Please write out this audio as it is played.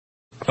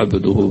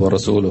عبده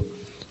ورسوله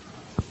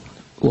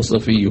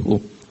وصفيه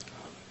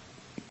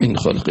من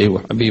خلقه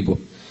وحبيبه.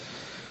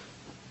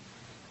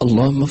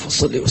 اللهم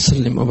فصل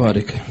وسلم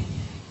وبارك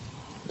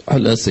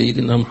على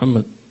سيدنا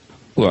محمد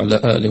وعلى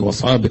آله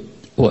وأصحابه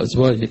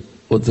وأزواجه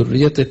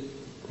وذريته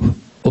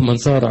ومن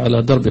سار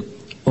على دربه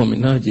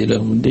ومنهج إلى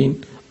يوم الدين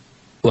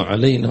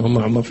وعلينا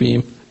ومع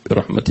فيهم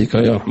برحمتك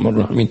يا أرحم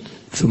الراحمين.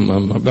 ثم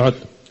أما بعد،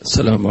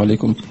 السلام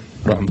عليكم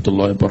ورحمة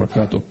الله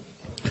وبركاته.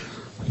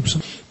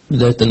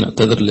 بداية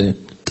نعتذر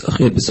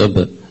للتأخير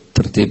بسبب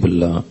ترتيب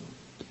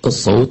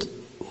الصوت،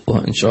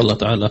 وإن شاء الله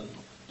تعالى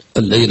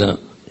الليلة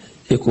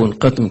يكون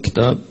ختم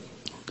كتاب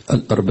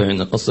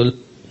الأربعين الأصل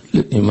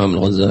للإمام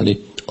الغزالي.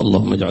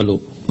 اللهم اجعله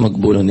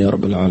مقبولا يا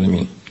رب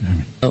العالمين.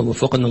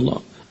 وفقنا الله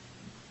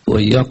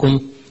وإياكم.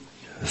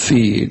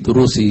 في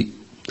دروس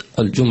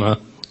الجمعة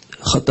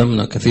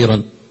ختمنا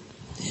كثيرا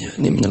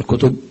من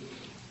الكتب،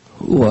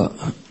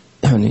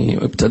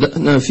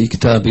 ابتدأنا في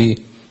كتاب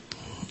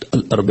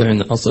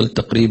الأربعين الأصل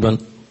تقريبا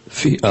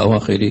في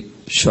أواخر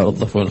شهر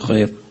الظفر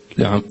والخير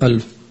لعام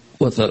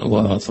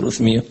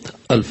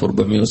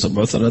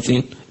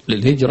 1437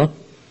 للهجرة،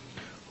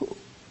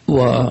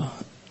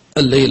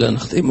 والليلة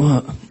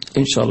نختمها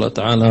إن شاء الله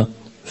تعالى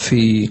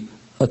في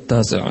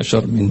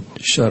 19 من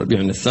شهر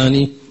ربيع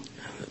الثاني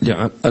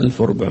لعام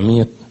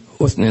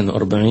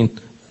 1442،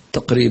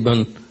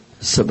 تقريبا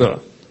 5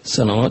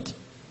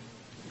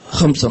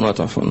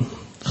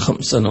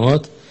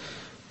 سنوات.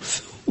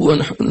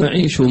 ونحن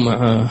نعيش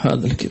مع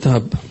هذا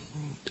الكتاب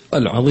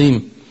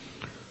العظيم،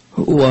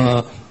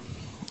 وينبغي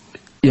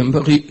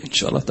إن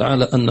شاء الله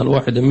تعالى أن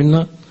الواحد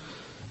منا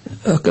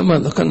كما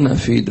ذكرنا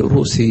في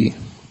دروس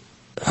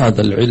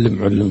هذا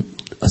العلم، علم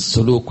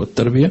السلوك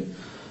والتربية،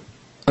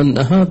 أن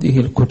هذه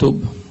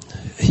الكتب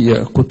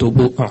هي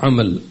كتب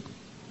عمل،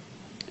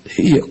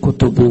 هي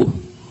كتب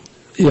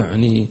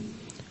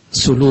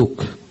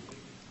سلوك،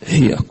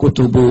 هي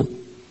كتب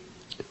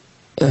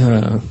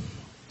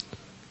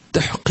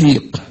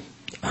تحقيق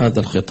هذا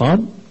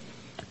الخطاب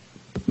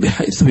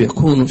بحيث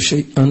يكون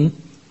شيئا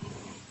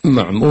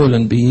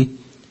معمولا به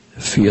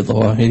في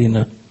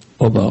ظواهرنا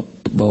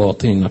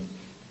وبواطننا.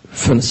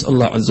 فنسأل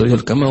الله عز وجل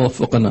كما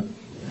وفقنا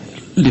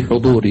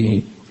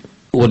لحضوره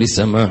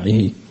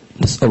ولسماعه،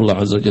 نسأل الله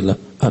عز وجل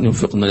أن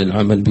يوفقنا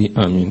للعمل به،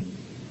 آمين.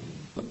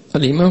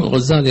 الإمام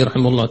الغزالي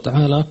رحمه الله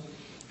تعالى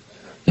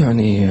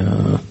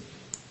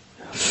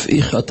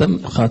في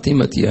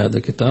خاتمة هذا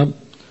الكتاب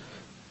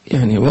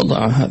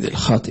وضع هذه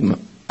الخاتمة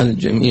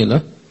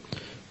الجميلة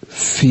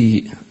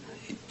في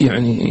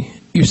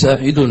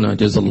يساعدنا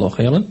جزا الله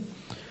خيرا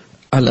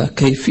على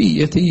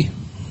كيفية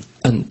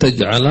أن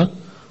تجعل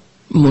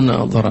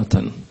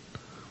مناظرة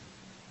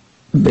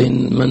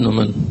بين من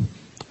ومن،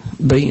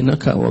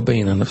 بينك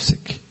وبين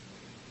نفسك.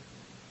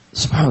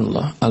 سبحان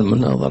الله،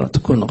 المناظرة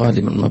تكون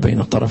غالبا ما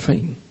بين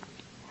طرفين،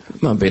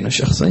 ما بين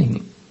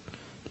شخصين،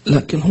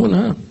 لكن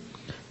هنا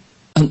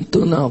أن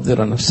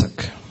تناظر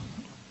نفسك.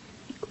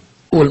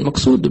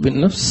 والمقصود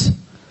بالنفس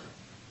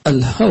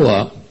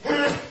الهوى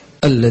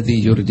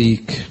الذي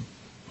يرديك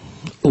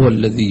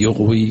والذي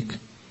يغويك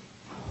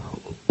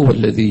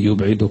والذي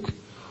يبعدك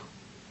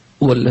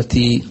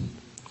والتي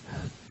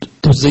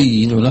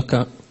تزين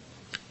لك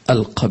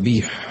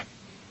القبيح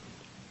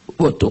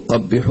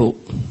وتقبح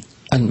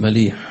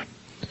المليح،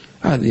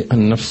 هذه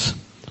النفس.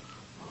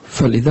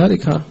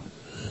 فلذلك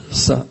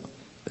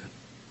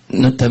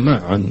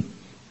سنتمعن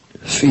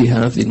في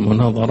هذه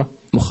المناظرة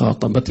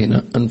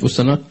مخاطبتنا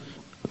أنفسنا،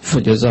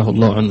 فجزاه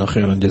الله عنا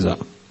خير الجزاء.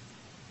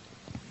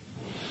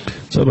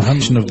 So the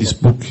function of this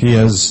book, he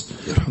has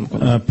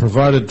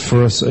provided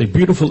for us a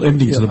beautiful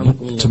ending to the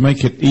book to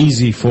make it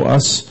easy for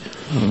us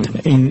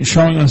in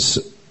showing us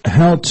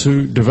how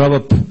to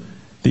develop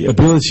the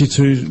ability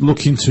to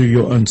look into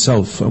your own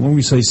self. And when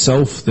we say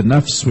self, the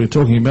nafs, we're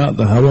talking about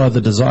the hawa,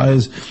 the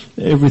desires,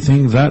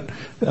 everything that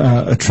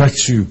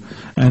attracts you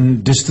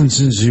and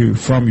distances you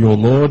from your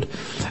Lord,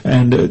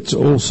 and it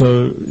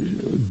also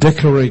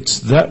decorates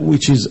that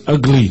which is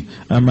ugly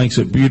and makes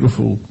it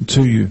beautiful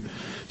to you.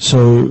 So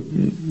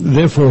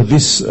therefore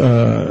this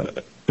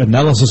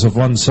analysis of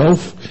oneself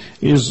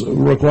is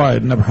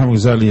required, and Muhammad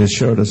Ghazali has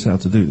showed us how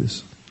to do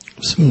this.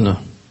 Bismillah.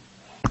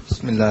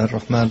 بسم الله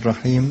الرحمن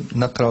الرحيم.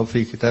 نقرأ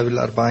في كتاب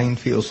الأربعين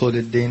في أصول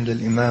الدين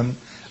للإمام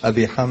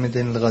أبي حامد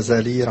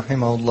الغزالي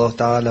رحمه الله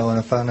تعالى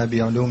ونفعنا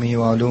بعلومه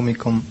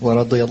وعلومكم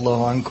ورضي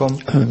الله عنكم.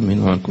 آمين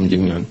وعنكم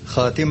جميعا.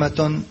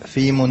 خاتمة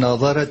في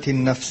مناظرة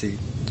النفس.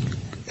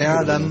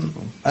 اعلم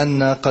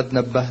أن قد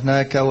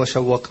نبهناك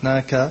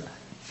وشوقناك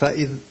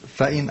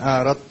فإن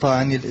أعرضت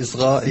عن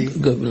الإصغاء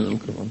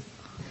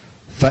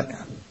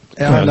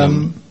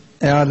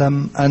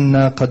اعلم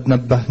أن قد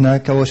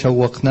نبهناك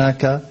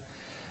وشوقناك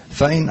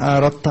فإن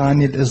أعرضت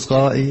عن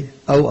الإصغاء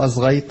أو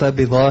أصغيت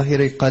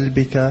بظاهر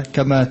قلبك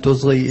كما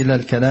تصغي إلى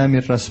الكلام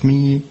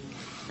الرسمي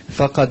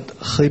فقد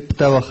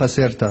خبت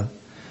وخسرت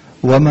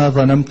وما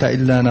ظلمت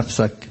إلا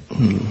نفسك.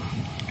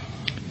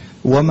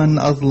 ومن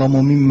أظلم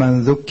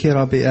ممن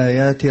ذكر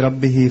بآيات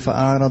ربه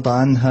فأعرض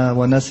عنها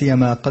ونسي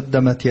ما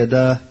قدمت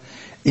يداه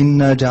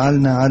إنا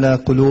جعلنا على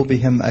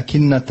قلوبهم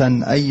أكنة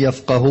أن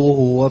يفقهوه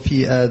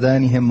وفي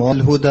آذانهم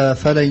والهدى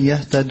فلن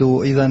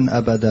يهتدوا إذن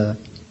أبدا.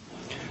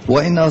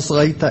 وإن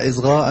أصغيت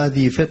إصغاء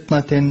ذي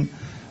فتنة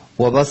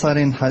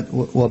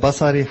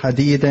وبصر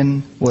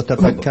حديد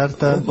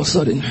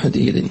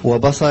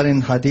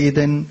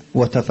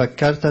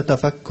وتفكرت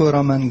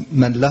تفكر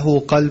من له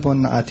قلب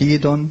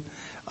عتيد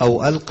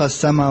أو ألقى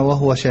السمع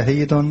وهو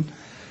شهيد،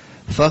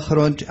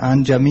 فاخرج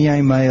عن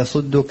جميع ما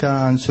يصدك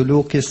عن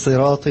سلوك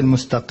الصراط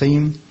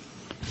المستقيم،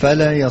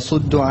 فلا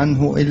يصد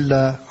عنه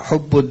إلا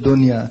حب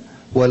الدنيا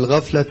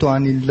والغفلة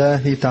عن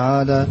الله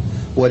تعالى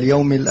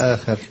واليوم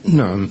الآخر.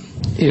 نعم،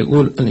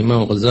 يقول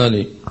الإمام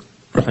الغزالي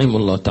رحمه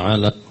الله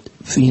تعالى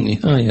في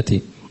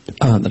نهاية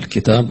هذا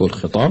الكتاب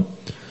والخطاب: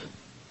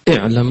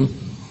 اعلم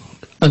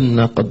أن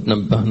قد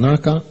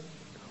نبهناك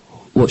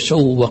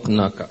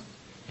وشوقناك.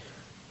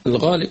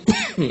 الغالب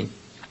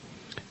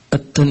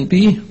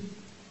التنبيه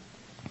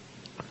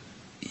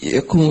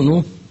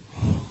يكون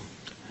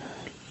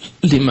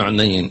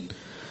لمعنيين: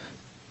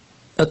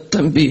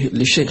 التنبيه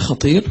لشيء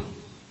خطير،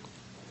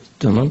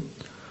 تمام،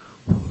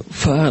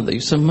 فهذا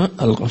يسمى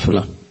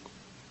الغفلة،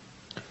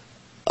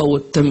 أو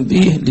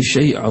التنبيه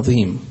لشيء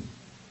عظيم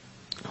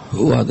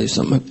وهذا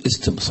يسمى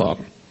الاستبصار.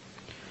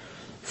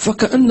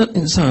 فكأن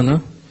الإنسان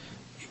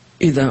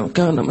إذا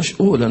كان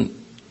مشغولا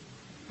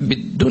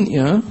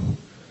بالدنيا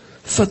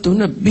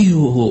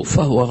فتنبهه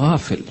فهو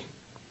غافل،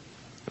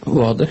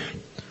 واضح؟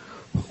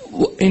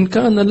 وإن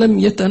كان لم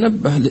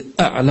يتنبه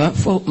للأعلى،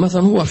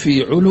 مثلا هو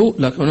في علو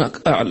لكن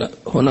هناك أعلى،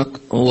 هناك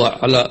هو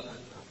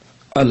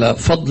على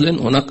فضل،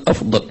 هناك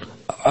أفضل،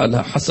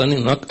 على حسن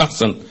هناك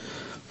أحسن،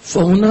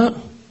 فهنا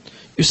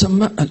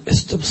يسمى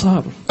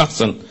الاستبصار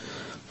أحسن،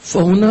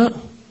 فهنا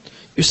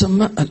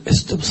يسمى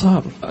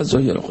الاستبصار. عز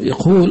وجل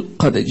يقول: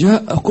 قد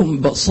جاءكم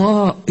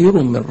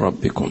بصائر من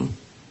ربكم،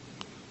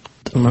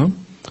 تمام.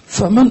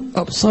 فمن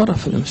أبصر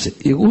في نفسه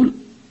يقول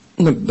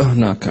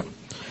نبهناك.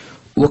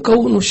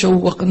 وكون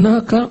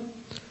شوقناك،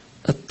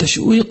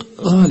 التشويق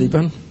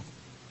غالبا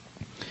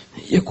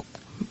يكون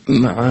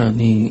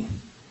معاني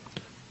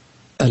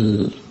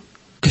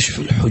الكشف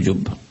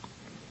الحجب،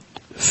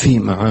 في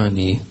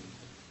معاني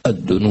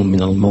الدنو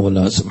من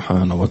المولى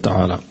سبحانه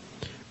وتعالى،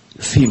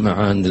 في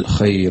معاني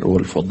الخير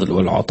والفضل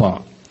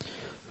والعطاء.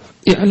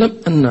 اعلم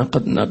أن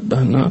قد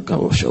نبهناك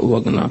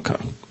وشوقناك.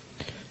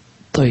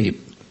 طيب،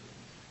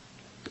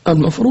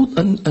 المفروض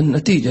أن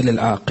النتيجة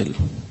للعاقل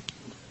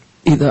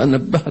إذا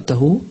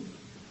نبهته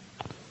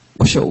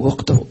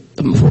وشوقته،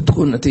 المفروض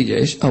تكون نتيجة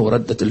إيش؟ أو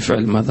ردة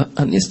الفعل ماذا؟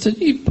 أن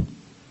يستجيب.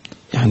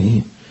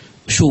 يعني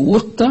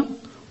شوقت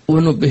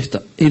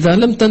ونبهت، إذا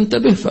لم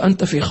تنتبه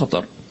فأنت في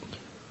خطر،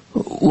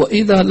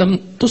 وإذا لم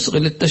تصغي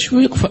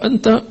للتشويق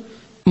فأنت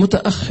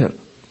متأخر.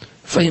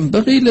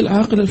 فينبغي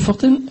للعاقل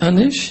الفطن أن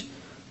إيش؟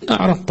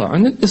 أعرضت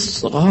عن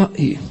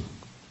الإصغاء،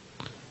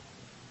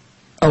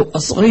 أو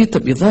أصغيت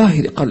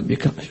بظاهر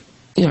قلبك،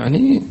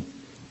 يعني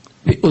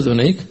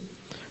بأذنيك،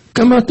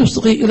 كما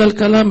تصغي إلى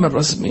الكلام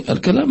الرسمي.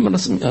 الكلام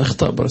الرسمي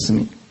خطاب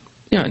رسمي،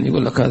 يعني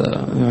يقول لك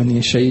هذا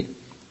يعني شيء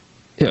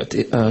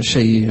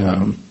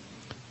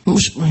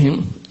مش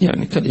مهم،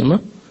 يعني كلمة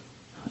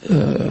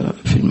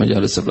في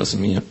المجالس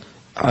الرسمية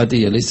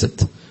عادية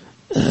ليست.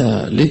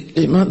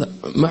 لماذا؟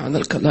 معنى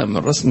الكلام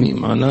الرسمي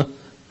معناه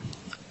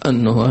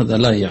أنه هذا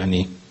لا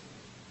يعني،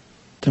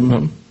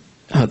 تمام.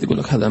 هذا يقول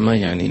لك هذا ما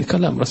يعني،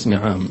 الكلام رسمي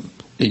عام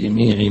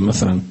لجميع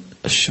مثلا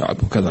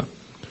الشعب وكذا.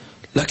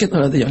 لكن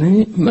هذا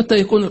يعني متى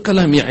يكون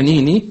الكلام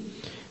يعنيني؟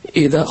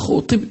 إذا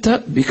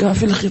خطبت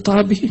بكاف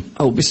خطابه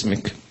أو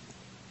باسمك،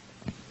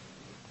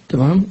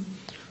 تمام.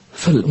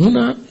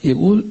 فهنا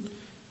يقول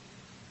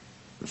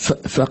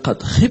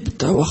فقد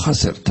خبت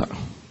وخسرت،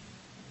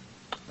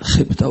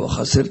 خبت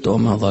وخسرت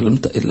وما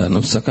ظلمت إلا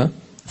نفسك.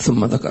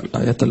 ثم ذكر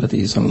الآية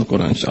التي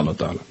سنذكرها إن شاء الله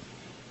تعالى.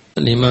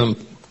 الإمام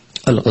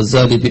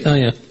الغزالي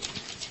بآية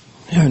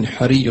يعني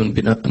حري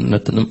بنا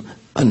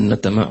أن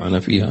نتمعن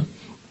فيها.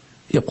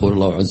 يقول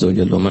الله عز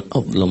وجل: ومن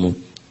أظلم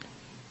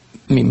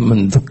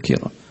ممن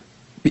ذكر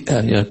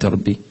بآيات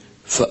ربي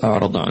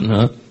فأعرض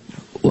عنها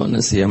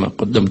ونسي ما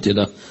قدمت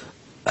له.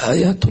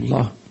 آيات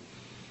الله،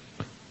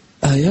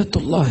 آيات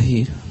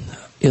الله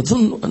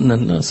يظن أن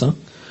الناس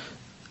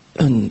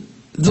أن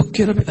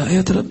ذكر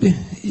بآيات ربه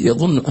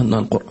يظن أن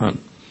القرآن،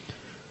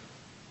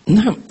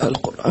 نعم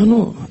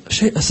القرآن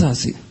شيء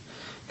أساسي،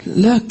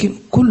 لكن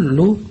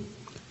كل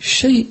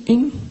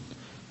شيء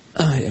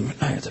آية من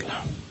آيات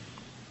الله.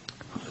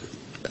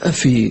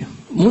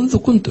 منذ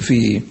كنت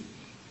في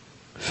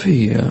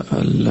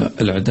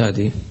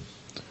الإعدادي،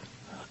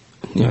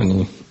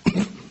 يعني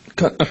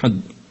كان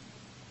أحد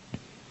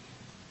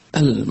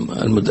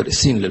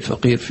المدرسين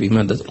للفقير في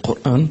مادة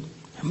القرآن،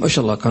 ما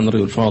شاء الله كان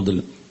رجل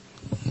فاضل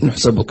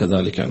نحسبه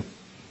كذلك يعني.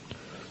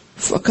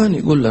 فكان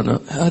يقول لنا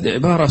هذه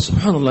عبارة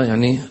سبحان الله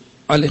يعني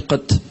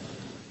علقت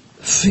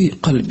في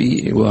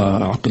قلبي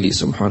وعقلي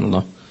سبحان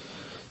الله.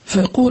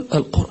 فيقول: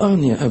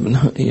 القرآن يا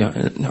ابنها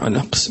يعني على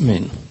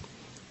قسمين: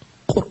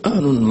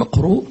 قرآن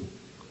مقروء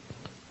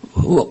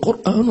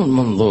وقرآن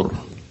منظور.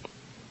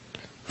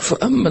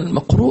 فأما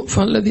المقروء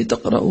فالذي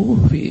تقرأه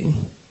في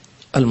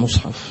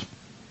المصحف.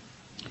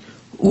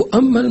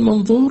 وأما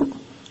المنظور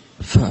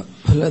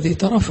فالذي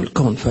ترى في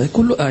الكون فهي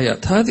كل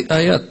آيات، هذه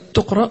آيات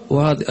تقرأ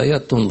وهذه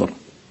آيات تنظر.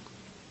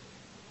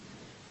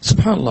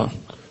 سبحان الله.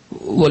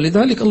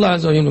 ولذلك الله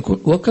عز وجل يقول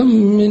وكم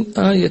من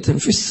آية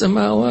في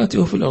السماوات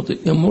وفي الأرض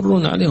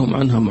يمرون عليهم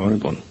عنها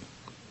معرضون.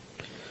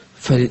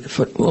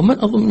 ومن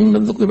أظلم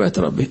ممن ذكر بآيات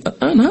ربه.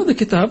 الآن هذا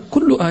كتاب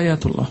كله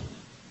آيات الله،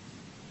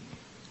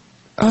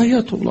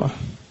 آيات الله.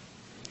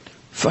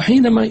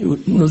 فحينما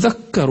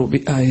نذكر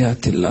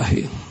بآيات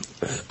الله،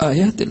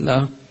 آيات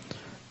الله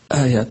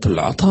آيات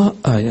العطاء،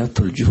 آيات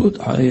الجهود،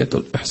 آيات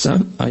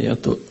الإحسان،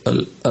 آيات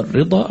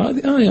الرضا،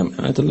 هذه آية من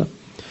آيات الله.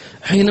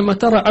 حينما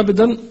ترى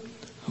عبدا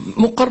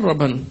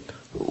مقربا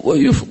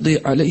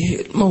ويفضي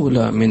عليه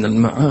المولى من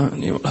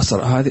المعاني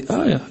والأسرار، هذه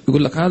آية.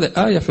 يقول لك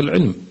هذا آية في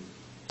العلم،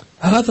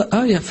 هذا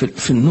آية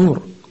في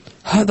النور،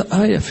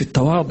 هذا آية في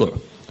التواضع،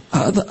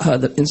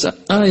 هذا الإنسان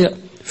آية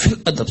في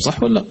الأدب،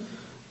 صح ولا؟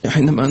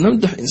 حينما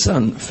نمدح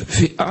إنسان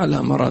في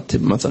أعلى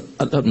مراتب مثلا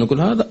الأدب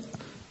نقول هذا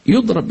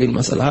يضرب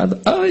بالمثل،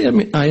 هذا آية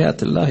من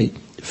آيات الله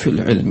في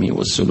العلم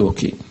والسلوك.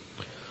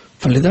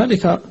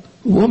 فلذلك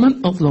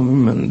ومن أظلم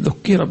ممن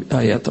ذكر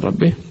بآيات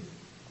ربه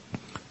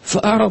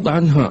فأعرض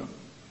عنها،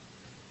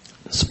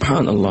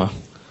 سبحان الله،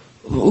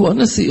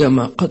 ونسي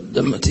ما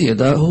قدمت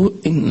يداه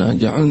إنا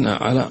جعلنا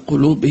على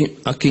قلوبهم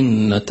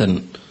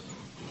أكنة.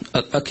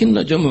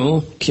 الأكنة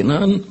جمع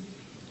كنان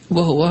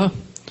وهو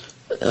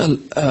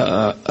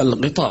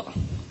الغطاء،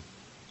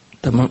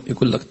 تمام.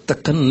 يقول لك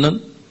تكنن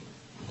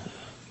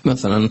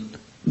مثلا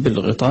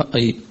بالغطاء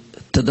أي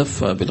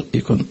تدفى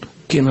يكون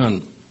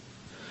كنان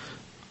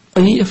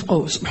أن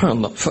يفقه، سبحان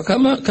الله.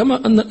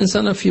 كما أن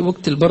الإنسان في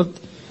وقت البرد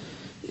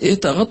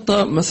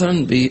يتغطى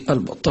مثلا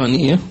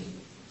بالبطانية،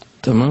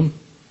 تمام،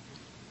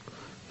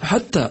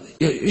 حتى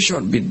يشعر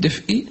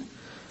بالدفء،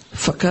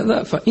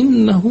 فكذا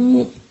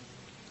فإنه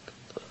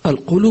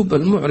القلوب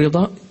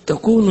المعرضة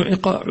تكون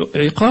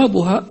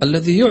عقابها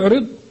الذي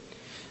يعرض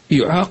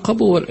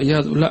يعاقب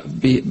والعياذ بالله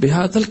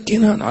بهذا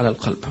الكنان على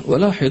القلب.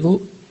 ولاحظوا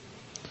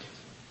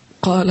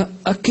قال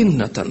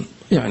أكنة،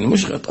 يعني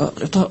مش غطاء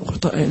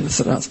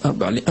 3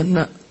 4،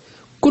 لأن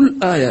كل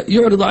آية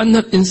يعرض عنها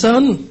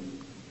الإنسان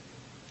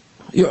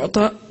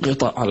يعطى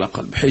غطاء على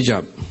قلب،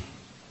 حجاب،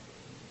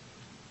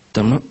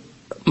 تمام.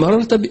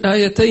 مررت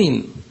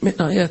بآيتين من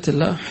آيات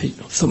الله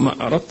ثم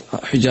أردت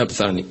حجاب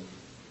ثاني،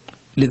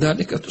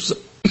 لذلك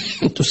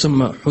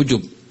تسمى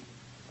حجب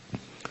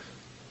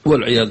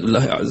والعياذ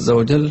بالله عز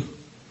وجل.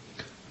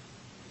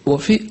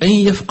 وفي أن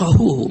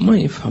يفقهوه ما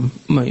يفهم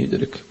ما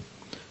يدرك،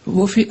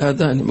 وفي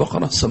آذان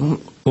وقر الصمم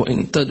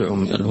وإن تدعو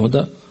من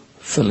الهدى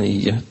فلن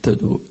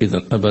يهتدوا إذا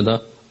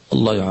أبدا.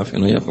 الله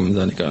يعافينا وإياكم من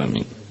ذلك،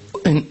 آمين.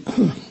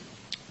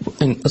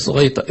 وإن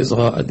أصغيت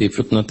إصغاء ذي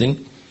فتنة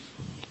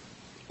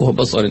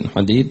وبصر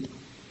حديد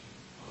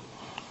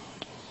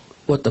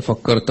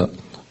وتفكرت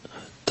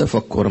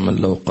تفكر من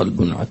له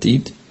قلب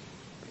عتيد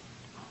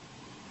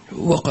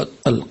وقد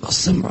ألقى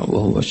السمع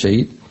وهو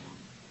شهيد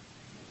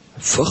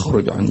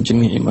فاخرج عن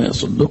جميع ما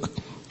يصدك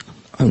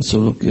عن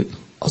سلوك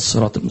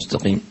الصراط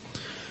المستقيم.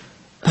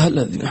 هذا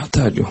الذي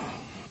نحتاجه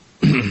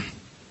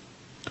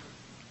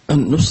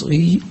أن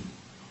نصغي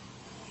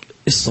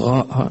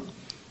إصغاء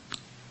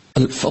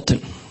الفطن.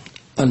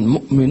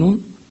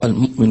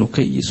 المؤمن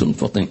كيس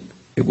فطن،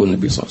 يقول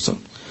النبي صلى الله عليه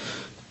وسلم.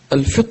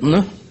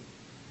 الفطنة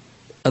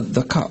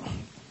الذكاء،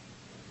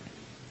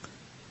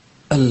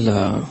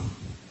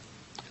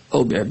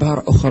 أو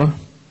بعبارة أخرى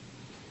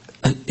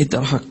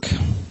الإدراك.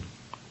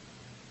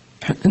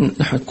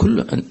 كل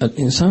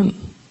الإنسان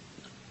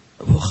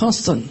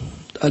وخاصة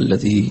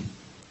الذي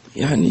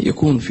يعني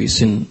يكون في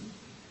سن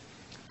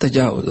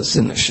تجاوز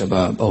سن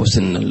الشباب أو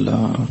سن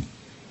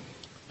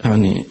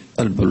يعني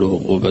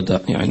البلوغ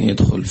وبدأ يعني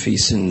يدخل في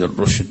سن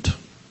الرشد،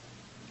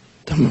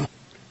 تمام.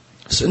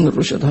 سن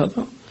الرشد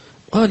هذا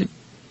غالب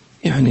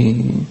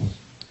يعني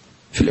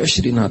في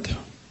العشرينات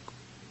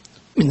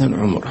من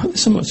العمر، هذا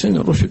يسمى سن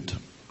الرشد.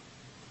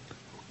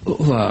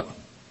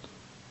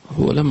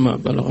 هو لما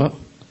بلغ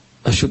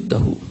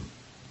أشده،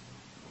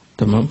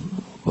 تمام،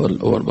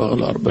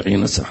 وبلغ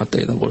 40 سنة،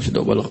 حتى إذا رشد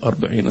وبلغ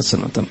 40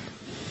 سنة.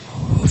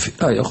 وفي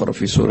آية أخرى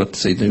في سورة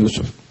سيدنا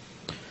يوسف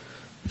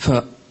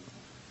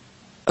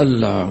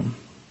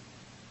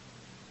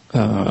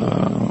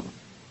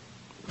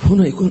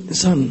هنا يكون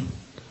الإنسان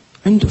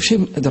عنده شيء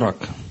من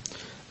إدراك.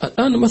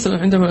 الآن مثلا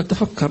عندما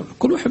نتفكر،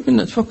 كل واحد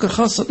منا يتفكر،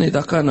 خاصة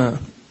إذا كان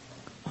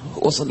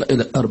وصل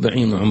إلى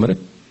 40 عمره،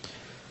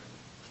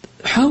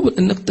 حاول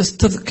أنك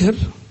تستذكر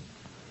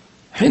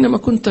حينما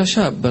كنت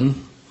شابا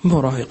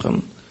مراهقا،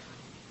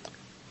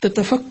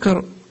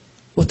 تتفكر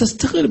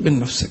وتستغرب من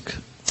نفسك،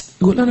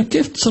 يقول أنا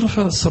كيف تصرف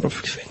هذا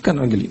التصرف؟ فين كان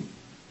عقلي؟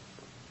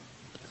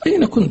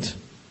 أين كنت؟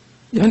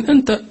 يعني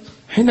أنت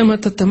حينما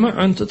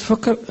تتمعن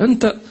تتفكر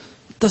أنت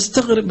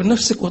تستغرب من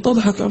نفسك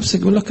وتضحك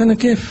نفسك، يقول لك أنا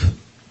كيف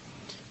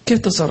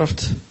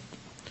تصرفت؟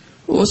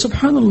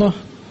 وسبحان الله،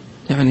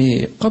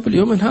 يعني قبل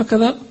يوم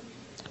هكذا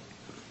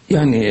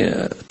يعني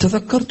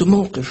تذكرت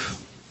موقف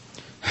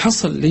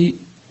حصل لي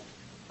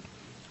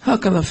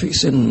هكذا في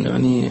سن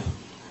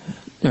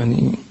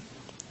يعني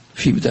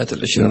في بداية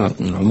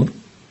العشرينات من العمر،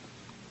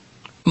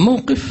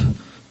 موقف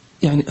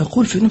يعني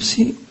أقول في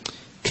نفسي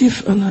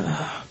كيف أنا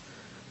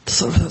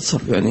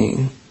تصرف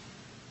يعني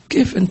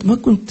كيف أنت ما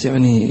كنت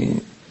يعني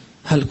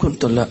هل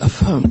كنت لا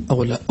أفهم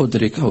أو لا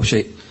أدرك أو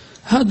شيء.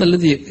 هذا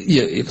الذي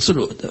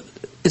يقصده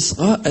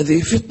إصغاء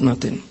ذي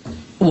فتنة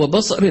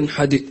وبصر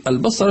حديد.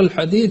 البصر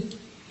الحديد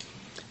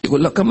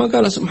يقول لك كما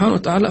قال سبحانه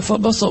وتعالى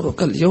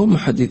فبصرك اليوم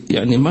حديد،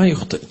 يعني ما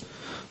يخطئ.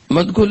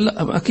 ما تقول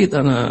لا أكيد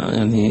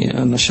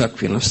أنا شاك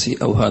في نفسي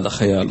أو هذا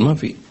خيال. ما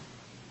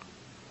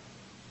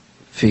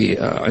في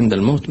عند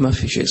الموت ما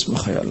في شيء اسمه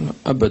خيال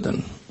أبدا،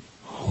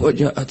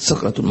 وجاءت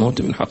سكرة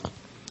الموت من حق.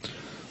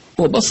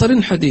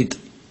 وبصر حديد،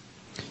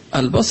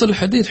 البصر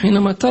الحديد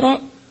حينما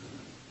ترى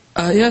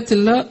آيات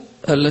الله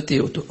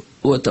التي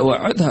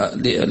وتوعدها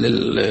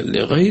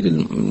لغير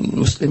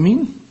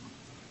المسلمين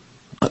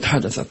قد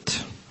حدثت.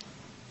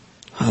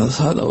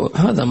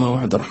 هذا ما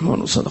وعد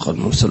الرحمن وصدق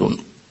المرسلون،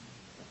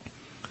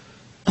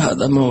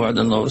 هذا ما وعد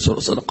الله ورسوله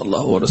صدق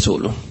الله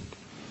ورسوله.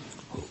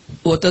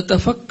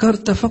 وتتفكر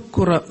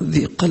تفكر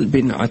ذي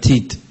قلب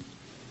عتيد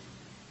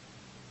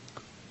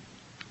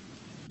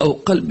أو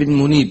قلب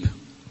منيب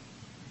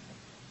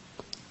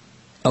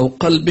أو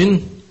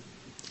قلب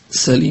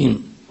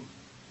سليم.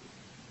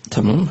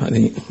 تمام،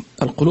 هذه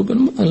القلوب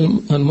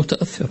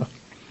المتأثرة.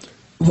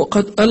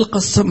 وقد ألقى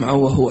السمع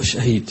وهو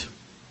شهيد.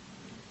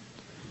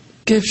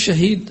 كيف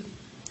شهيد؟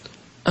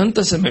 أنت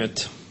سمعت،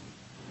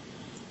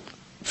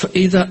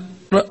 فإذا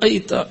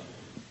رأيت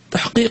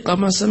تحقيق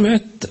ما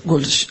سمعت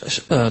تقول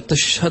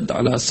تشهد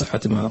على صحة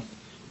ما.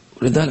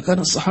 ولذلك كان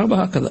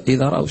الصحابة هكذا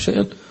إذا رأوا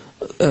شيئا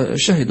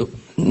شهدوا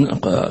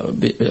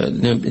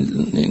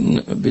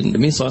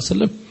بالنبي صلى الله عليه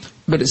وسلم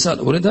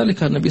بالرسالة.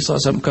 ولذلك النبي صلى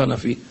الله عليه وسلم كان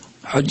في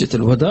حجة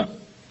الوداع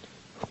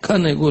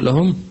كان يقول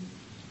لهم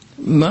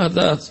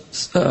ماذا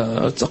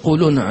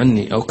تقولون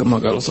عني، أو كما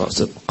قال صلى الله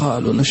عليه وسلم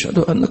قالوا نشهد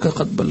أنك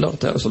قد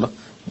بلغت يا رسول الله.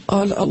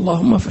 قال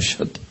اللهم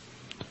فاشهد.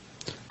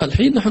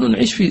 الحين نحن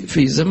نعيش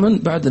في زمن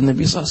بعد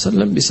النبي صلى الله عليه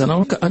وسلم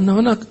بسنوات، كأن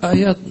هناك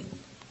آيات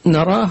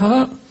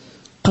نراها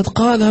قد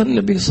قالها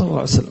النبي صلى الله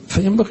عليه وسلم،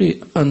 فينبغي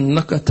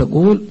أنك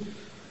تقول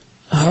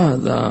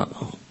هذا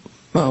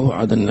ما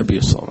وعد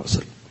النبي صلى الله عليه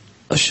وسلم.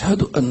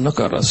 أشهد أنك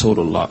رسول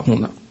الله.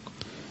 هنا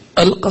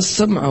ألقى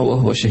السمع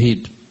وهو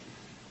شهيد.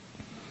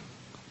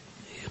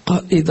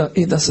 قال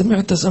إذا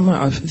سمعت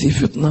سماع ذي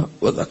فتنة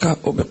وذكاء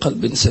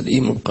وبقلب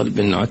سليم وبقلب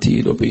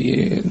عتيد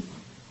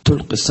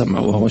وبتلقي السمع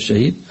وهو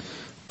شهيد،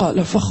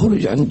 قال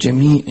فاخرج عن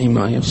جميع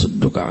ما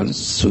يصدك عن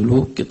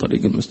السلوك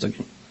طريق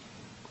المستقيم.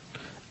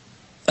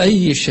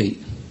 أي شيء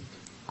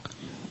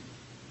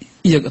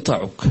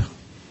يقطعك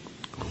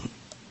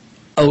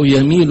أو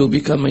يميل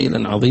بك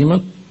ميلا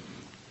عظيما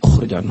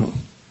اخرج عنه.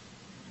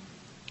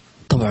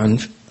 طبعا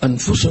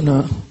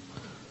أنفسنا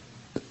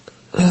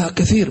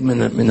كثير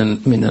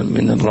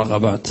من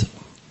الرغبات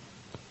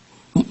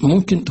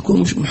ممكن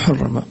تكون مش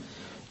محرمة،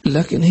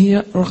 لكن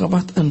هي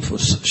رغبات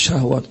أنفس،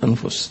 شهوات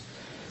أنفس.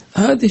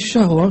 هذه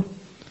الشهوة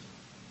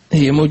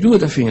هي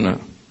موجودة فينا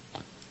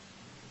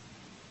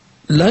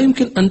لا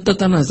يمكن أن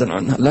تتنازل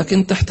عنها،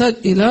 لكن تحتاج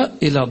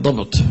إلى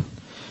ضبط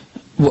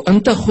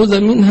وأن تأخذ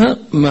منها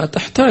ما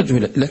تحتاج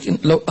إليه. لكن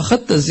لو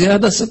أخذت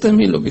زيادة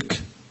ستميل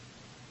بك،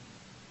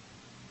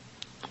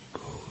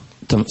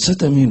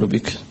 ستميل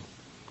بك.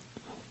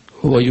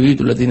 هو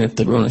يريد الذين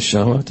يتبعون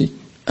الشهوات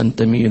أن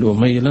تميلوا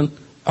ميلا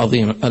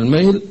عظيما.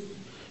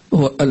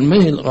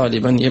 الميل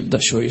غالبا يبدأ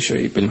شوي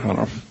شوي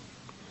بالانحراف،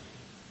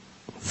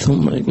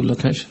 ثم يقول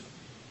لك ايش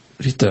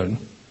ريتيرن،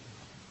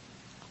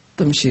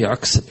 تمشي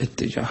عكس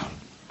الاتجاه.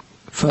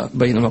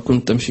 فبينما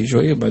كنت تمشي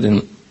شوية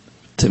بعدين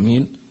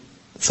تميل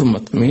ثم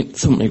تميل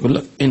ثم يقول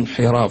لك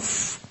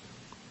انحراف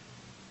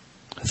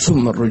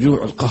ثم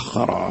الرجوع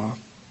القهقرة،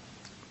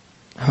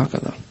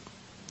 هكذا.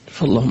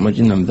 فاللهم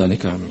اجعلنا من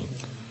ذلك، آمين.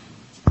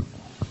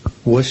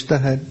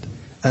 واجتهد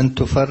أن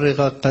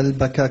تفرغ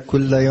قلبك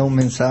كل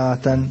يوم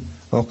ساعة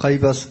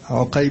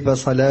عقيب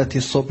صلاة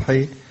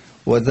الصبح،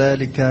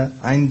 وذلك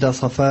عند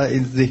صفاء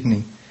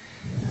الذهن،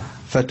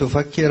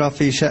 فتفكر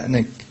في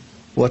شأنك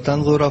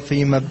وتنظر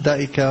في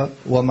مبدئك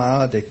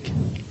ومعادك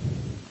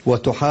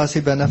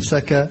وتحاسب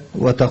نفسك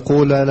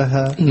وتقول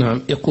لها.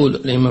 نعم، يقول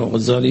الإمام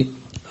الغزالي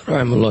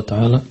رحمه الله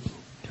تعالى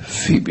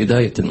في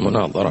بداية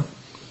المناظرة،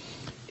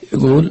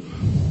 يقول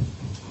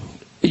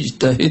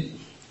اجتهد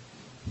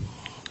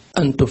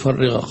أن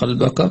تفرغ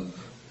قلبك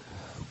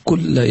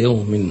كل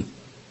يوم.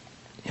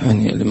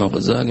 يعني الإمام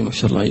الغزالي ما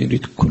شاء الله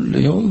يريد كل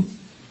يوم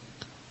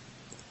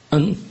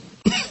أن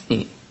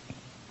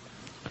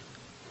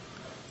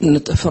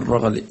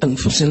نتفرغ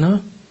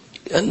لأنفسنا،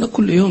 لأن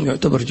كل يوم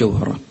يعتبر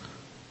جوهرة،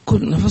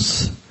 كل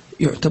نفس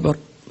يعتبر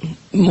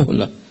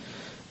مهلة.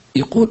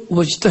 يقول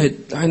واجتهد.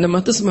 عندما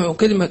تسمع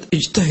كلمة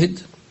اجتهد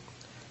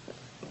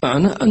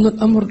معناه أن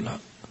الأمر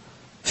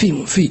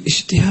في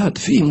اجتهاد،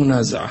 في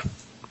منازعة،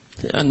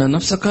 لأن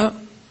نفسك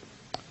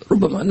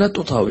ربما لا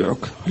تطاوعك،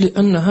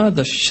 لأن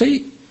هذا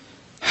الشيء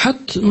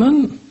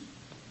حتما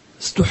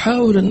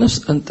ستحاول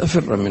النفس أن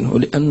تفر منه،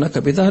 لأنك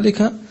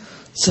بذلك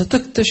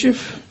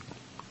ستكتشف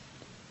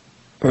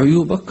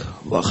عيوبك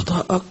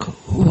وأخطائك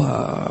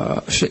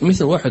وشيء.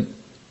 مثل واحد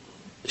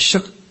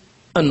شك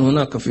أن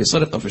هناك في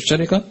سرقة في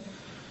الشركة،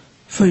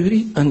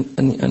 فيريد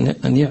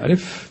أن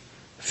يعرف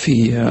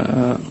في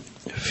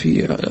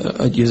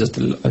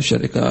أجهزة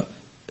الشركة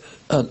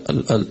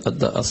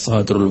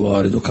الصادر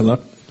والوارد وكذا،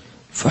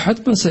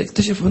 فحتما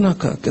سيكتشف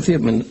هناك كثير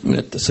من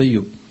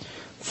التسيب.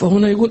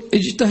 فهنا يقول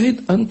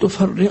اجتهد أن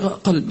تفرغ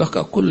قلبك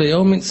كل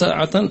يوم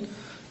ساعة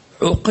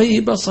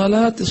عقيب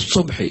صلاة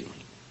الصبح.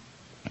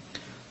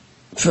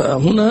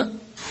 فهنا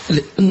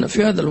لأن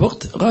في هذا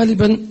الوقت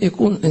غالبا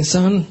يكون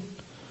إنسان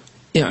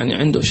يعني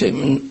عنده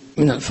شيء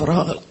من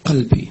الفراغ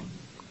القلبي،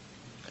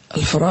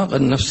 الفراغ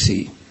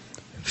النفسي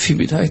في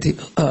بداية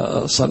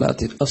صلاة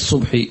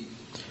الصبح.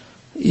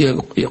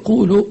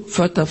 يقول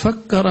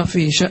فتفكر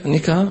في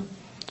شأنك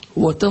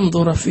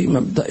وتنظر في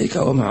مبدئك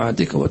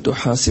ومعادك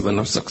وتحاسب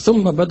نفسك.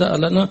 ثم بدأ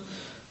لنا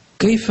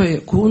كيف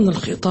يكون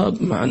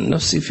الخطاب مع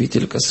النفس في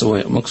تلك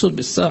السوايع. مقصود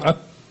بالساعة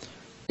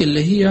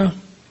اللي هي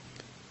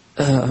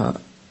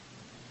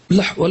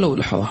ولو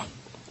لحظة،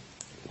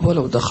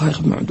 ولو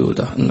دقائق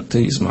معدودة أنك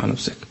تجلس مع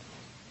نفسك.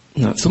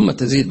 نعم. ثم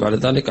تزيد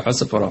بعد ذلك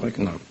حسب فراغك.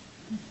 نعم.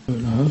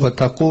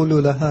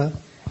 وتقول لها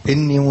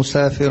إني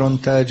مسافر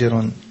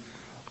تاجر،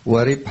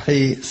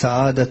 وربحي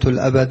سعادة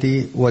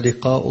الأبد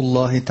ولقاء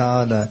الله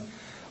تعالى،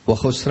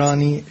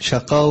 وخسراني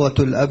شقاوة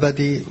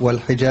الأبد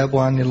والحجاب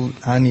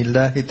عن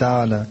الله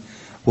تعالى،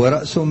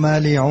 ورأس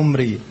مالي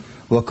عمري،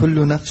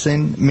 وكل نفس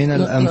من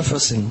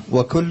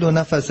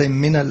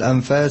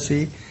الأنفاس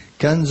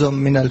كنز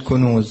من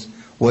الكنوز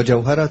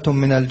وجوهرة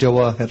من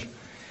الجواهر،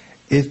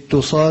 إذ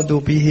تصاد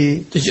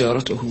به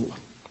تجارته.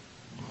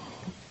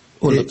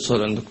 ولا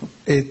تصاد عندكم؟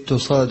 إذ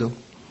تصاد.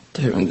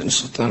 طيب عندنا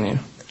نسخة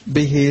ثانية.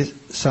 به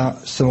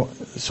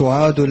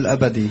سعاد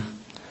الأبد،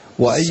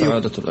 وأي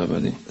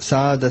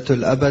سعادة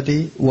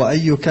الأبد،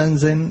 وأي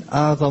كنز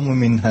أعظم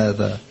من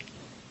هذا.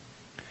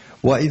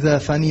 وإذا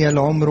فني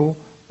العمر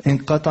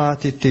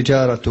انقطعت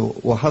التجارة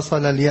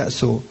وحصل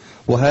اليأس،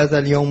 وهذا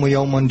اليوم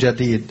يوم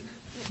جديد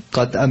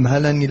قد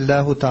أمهلني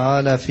الله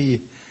تعالى فيه،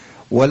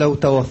 ولو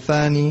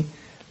توفاني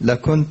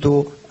لكنت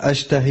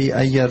أشتهي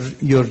أن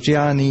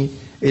يرجعني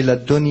إلى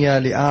الدنيا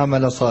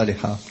لأعمل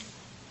صالحا.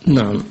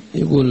 نعم.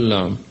 يقول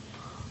نعم.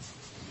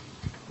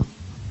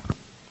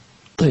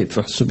 طيب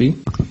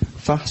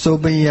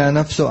فاحسبي يا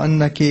نفس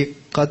أنك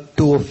قد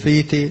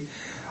توفيت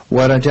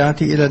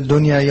ورجعت إلى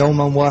الدنيا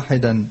يوما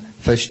واحدا،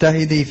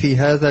 فاجتهدي في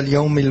هذا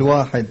اليوم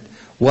الواحد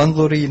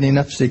وانظري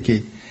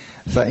لنفسك،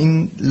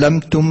 فإن لم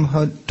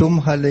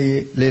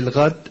تمهل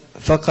للغد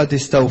فقد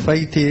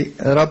استوفيت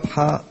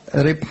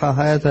ربح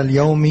هذا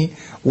اليوم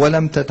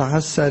ولم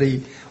تتحسري،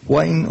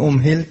 وإن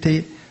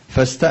أمهلت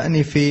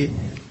فاستأنفي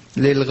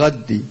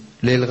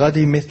للغد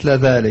مثل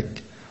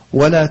ذلك،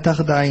 ولا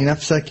تخدعي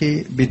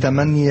نفسك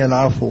بتمني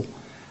العفو،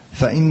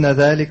 فإن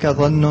ذلك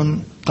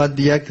ظن قد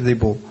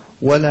يكذب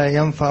ولا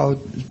ينفع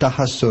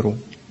التحسر.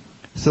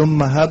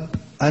 ثم هب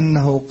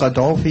أنه قد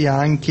عفي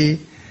عنك،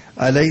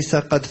 أليس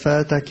قد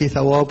فاتك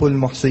ثواب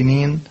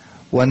المحسنين،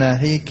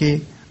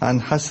 وناهيك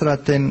عن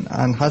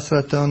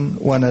حسرة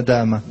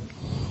وندامة.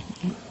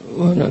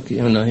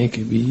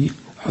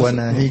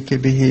 وناهيك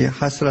به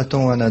حسرة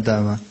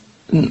وندامة.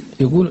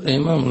 يقول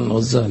الإمام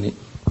الغزالي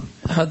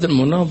هذا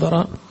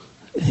المناظرة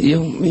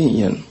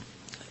يوميا،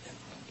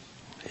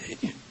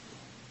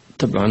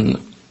 طبعا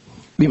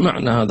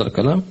بمعنى هذا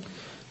الكلام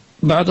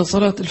بعد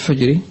صلاة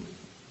الفجر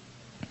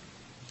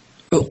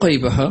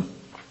عقيبها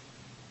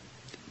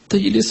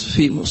تجلس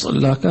في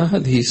مصلاك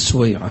هذه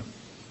السويعة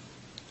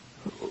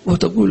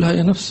وتقول لها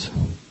يا نفس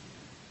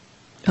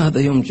هذا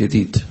يوم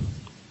جديد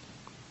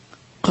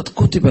قد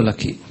كتب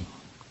لك،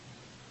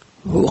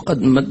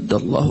 وقد مد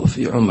الله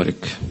في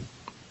عمرك،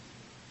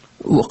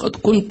 وقد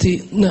كنت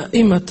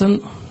نائمة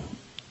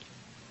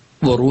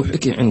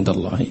وروحك عند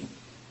الله،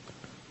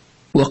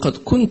 وقد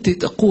كنت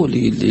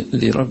تقولي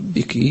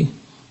لربك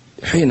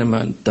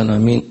حينما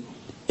تنامين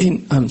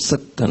إن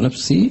أمسكت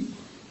نفسي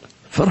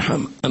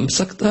فارحم.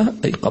 أمسكتها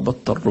أي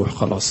قبضت الروح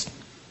خلاص.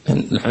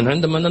 نحن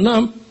عندما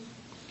ننام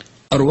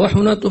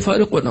أرواحنا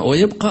تفارقنا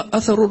ويبقى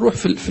أثر الروح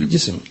في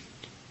الجسم،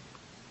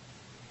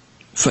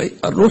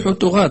 فالروح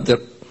تغادر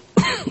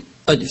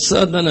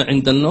أجسادنا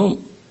عند النوم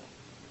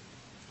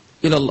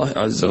إلى الله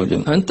عز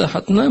وجل. أنت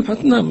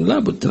حتنام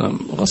لابد تنام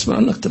غصبا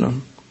عنك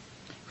تنام،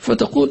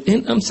 فتقول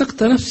إن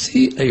أمسكت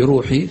نفسي أي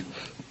روحي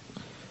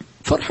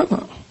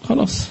فارحمها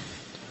خلاص،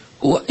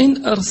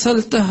 وإن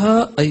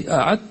أرسلتها أي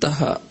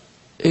أعدتها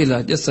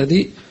إلى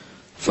جسدي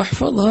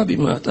فاحفظها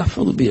بما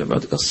تحفظ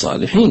بعبادك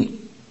الصالحين.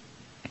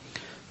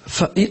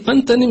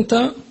 فأنت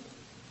نمت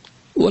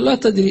ولا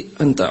تدري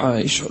أنت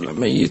عايش ولا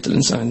ميت،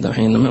 الإنسان عندما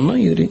حينما ما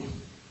يدري،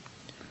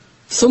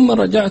 ثم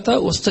رجعت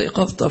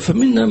واستيقظت.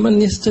 فمنا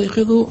من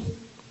يستيقظ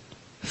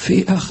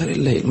في آخر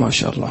الليل ما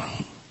شاء الله،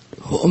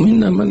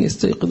 ومنا من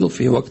يستيقظ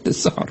في وقت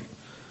السحر،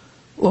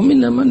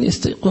 ومنا من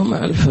يستيقظ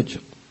مع الفجر،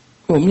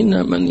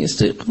 ومنا من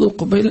يستيقظ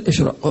قبيل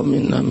الإشراق،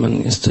 ومنا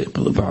من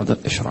يستيقظ بعد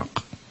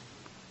الإشراق،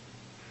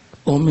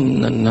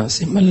 ومن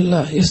الناس من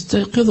لا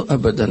يستيقظ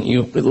أبدا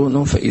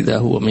يوقظونه فإذا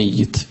هو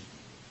ميت.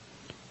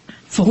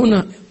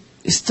 فهنا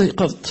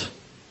استيقظت،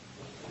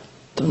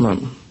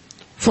 تمام،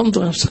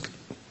 فانظر نفسك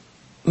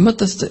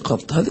متى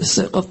استيقظت. هل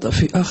استيقظت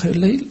في آخر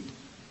الليل؟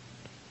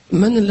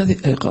 من الذي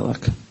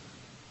أيقظك؟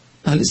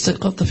 هل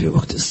استيقظت في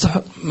وقت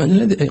السحر؟ من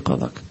الذي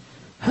أيقظك؟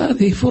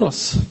 هذه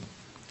فرص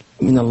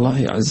من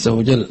الله عز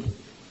وجل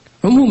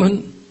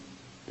عموما.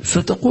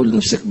 فتقول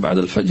لنفسك بعد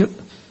الفجر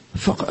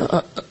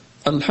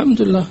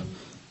الحمد لله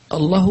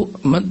الله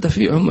مد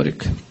في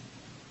عمرك،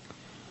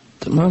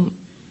 تمام.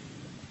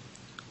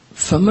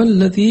 فما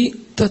الذي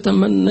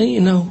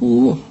تتمنينه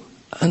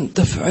أن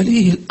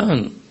تفعليه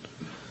الآن؟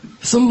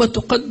 ثم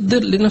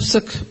تقدر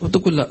لنفسك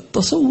وتقول لا،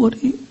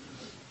 تصوري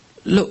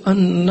لو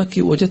أنك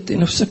وجدت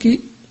نفسك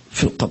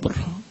في القبر.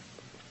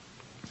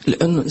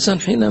 لأن الإنسان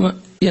حينما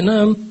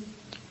ينام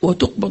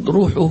وتقبض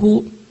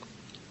روحه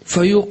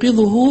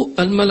فيوقظه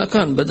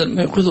الملكان، بدل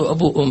ما يوقظه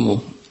أبو أمه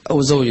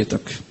أو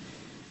زوجتك،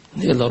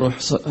 يلا روح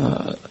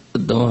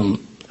الدوام،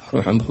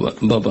 روح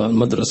بابا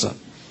المدرسة،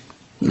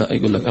 لا،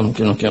 يقول لك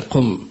أمكنك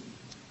قم،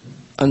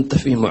 أنت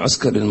في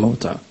معسكر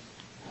الموتى،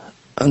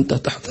 أنت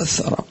تحت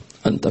الثرى،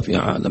 أنت في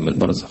عالم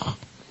البرزخ.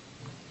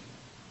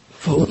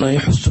 فهنا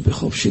يحس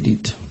بخوف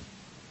شديد،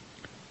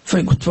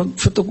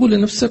 فتقول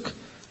لنفسك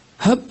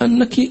هب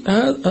أنك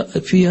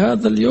في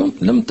هذا اليوم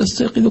لم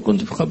تستيقظ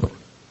وكنت في قبر،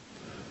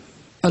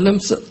 ألم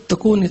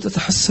تكوني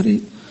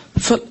تتحسري؟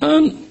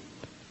 فالآن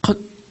قد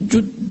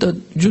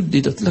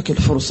جددت لك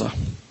الفرصة.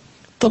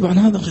 طبعا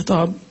هذا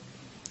خطاب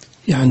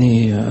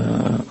يعني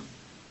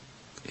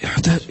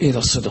يحتاج إلى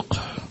الصدق،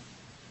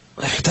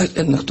 يحتاج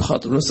أنك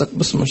تخاطب نفسك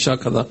بس مش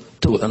هكذا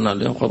تقول أنا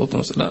اليوم خاطبت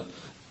نفسي، لا،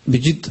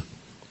 بجد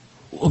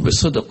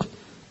وبصدق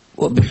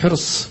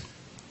وبحرص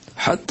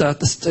حتى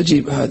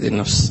تستجيب هذه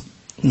النفس.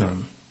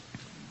 نعم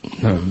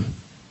نعم.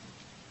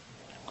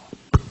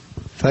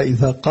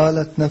 فإذا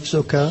قالت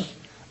نفسك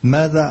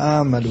ماذا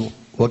أعمل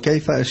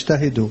وكيف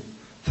أجتهد،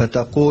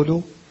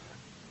 فتقول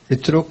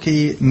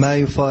اتركي ما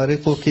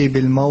يفارقك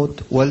بالموت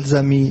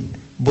والزمي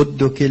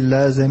بدك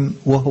اللازم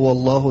وهو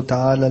الله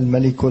تعالى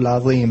الملك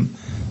العظيم،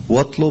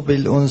 واطلب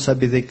الأنس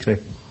بذكره.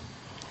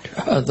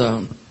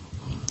 هذا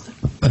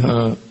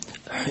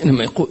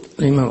حينما يقول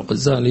الإمام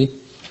الغزالي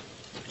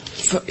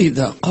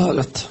فإذا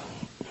قالت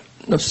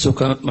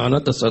نفسك،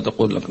 معناتها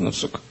ستقول لك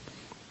نفسك،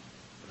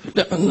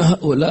 لأن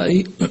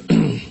هؤلاء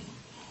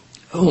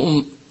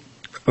هم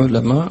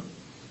علماء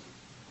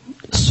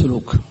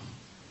السلوك،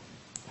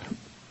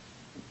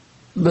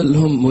 بل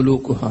هم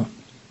ملوكها.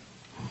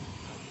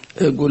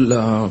 يقول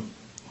لها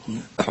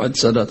أحد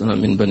ساداتنا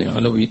من بني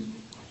علوي،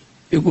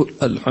 يقول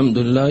الحمد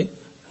لله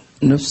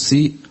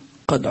نفسي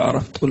قد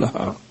عرفت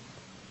لها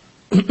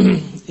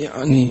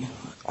يعني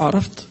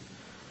عرفت،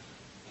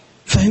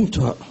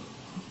 فهمتها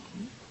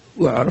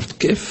وعرفت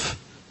كيف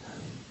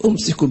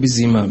أمسك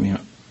بزمامها،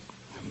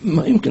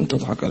 ما يمكن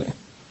تضحك عليه،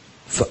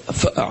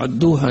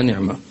 فأعدوها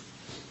نعمة.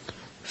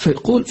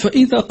 فيقول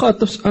فإذا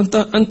قالت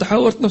أنت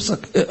حاورت نفسك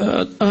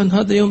الآن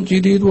هذا يوم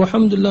جديد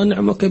والحمد لله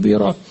نعمة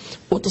كبيرة،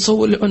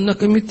 وتصور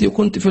أنك مت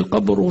وكنت في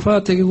القبر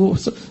وفاتك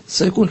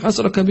سيكون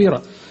حسرة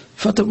كبيرة،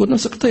 فتقول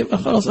نفسك طيب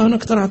خلاص أنا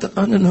اقتنعت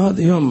الآن أن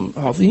هذا يوم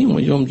عظيم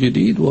ويوم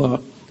جديد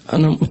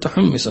وأنا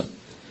متحمسة،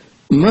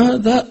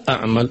 ماذا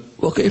أعمل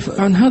وكيف؟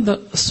 عن هذا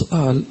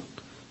السؤال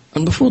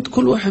المفروض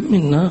كل واحد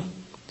منا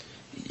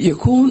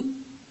يكون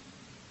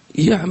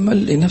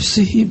يعمل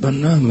لنفسه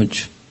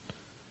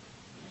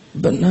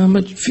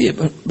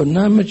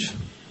برنامج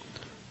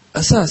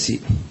أساسي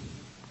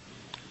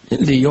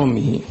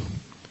ليومه،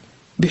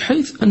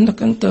 بحيث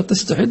أنك أنت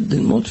تستعد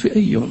للموت في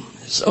أي يوم،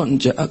 سواء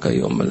جاءك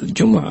يوم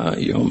الجمعة،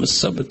 يوم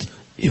السبت،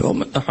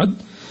 يوم الأحد،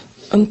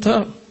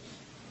 أنت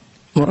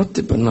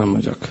مرتب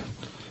برنامجك.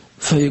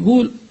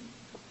 فيقول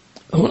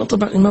هنا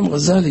طبعا الإمام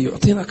الغزالي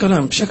يعطينا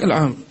كلام بشكل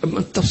عام، أما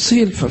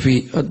التفصيل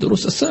ففي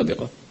الدروس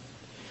السابقة.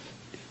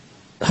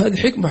 هذه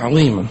حكمة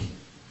عظيمة.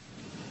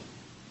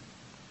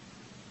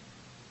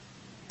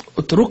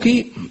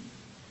 اتركي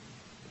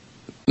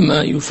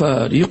ما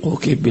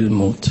يفارقك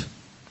بالموت.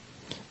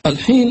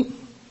 الحين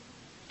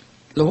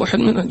لو واحد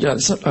منا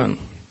جالس الآن،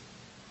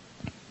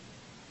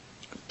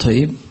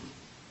 طيب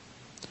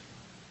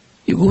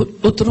يقول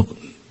اترك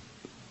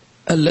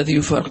الذي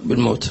يفارق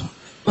بالموت.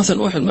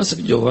 مثلا واحد ماسك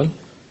جوال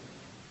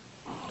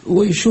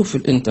ويشوف في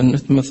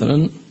الإنترنت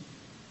مثلا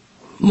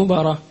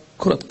مباراة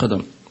كرة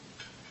قدم،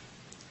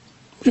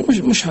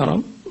 مش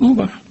حرام،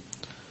 مباح،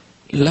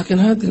 لكن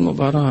هذه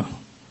المباراة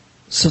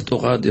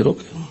ستغادرك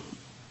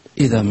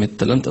إذا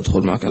مت، لن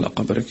تدخل معك على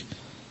قبرك،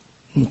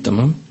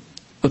 تمام؟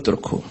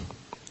 اتركه.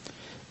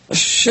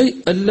 الشيء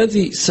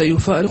الذي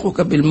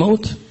سيفارقك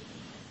بالموت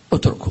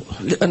اتركه،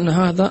 لأن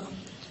هذا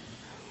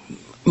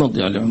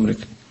مضيع لعمرك.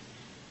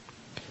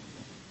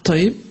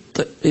 طيب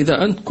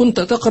إذا أنت كنت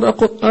تقرأ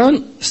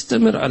قرآن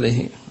استمر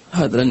عليه،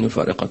 هذا لن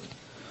يفارقك.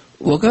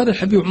 وقال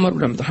الحبيب عمر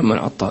بن عبد الرحمن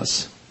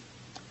العطاس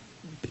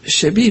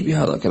شبيه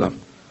بهذا الكلام،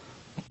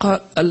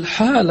 قال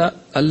الحالة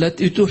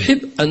التي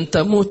تحب أن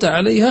تموت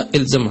عليها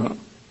إلزمها.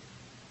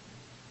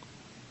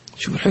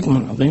 شوف الحكمة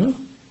العظيمة،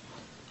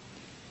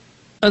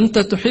 أنت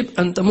تحب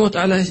أن تموت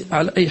على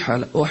أي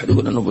حالة. واحد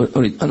يقول أنا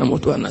أريد أن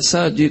أموت وأنا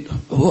ساجد،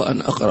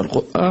 وأنا أقرأ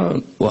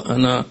القرآن،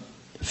 وأنا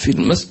في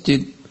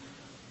المسجد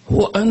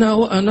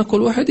وأنا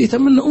كل واحد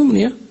يتمنى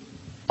أمنية،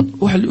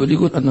 واحد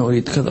يقول أنا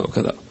أريد كذا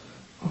وكذا،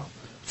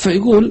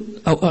 فيقول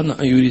أو أنا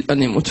أريد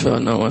أن يموت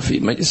فأنا في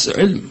مجلس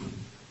علم،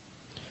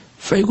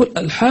 فيقول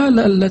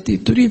الحالة التي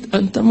تريد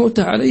أن تموت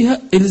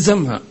عليها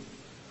إلزمها.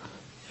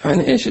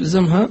 يعني إيش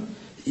إلزمها؟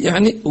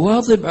 يعني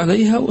واظب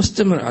عليها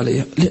واستمر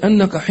عليها،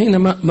 لأنك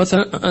حينما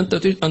مثلا أنت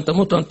تريد أن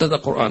تموت وأنت تقرأ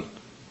القرآن،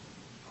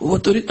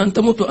 وتريد أن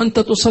تموت وأنت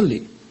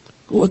تصلي،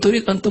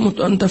 وتريد أن تموت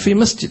وأنت في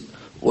مسجد،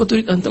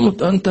 وتريد أن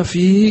تموت وأنت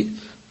في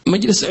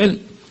مجلس علم.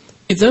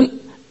 إذن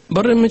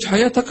برمج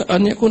حياتك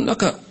أن يكون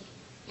لك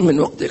من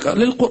وقتك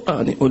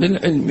للقرآن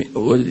وللعلم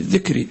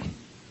وللذكر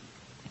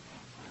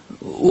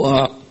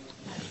ولقيام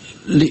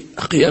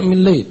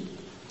الليل.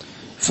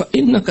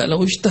 فإنك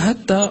لو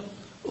اجتهدت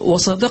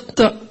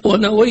وصدقت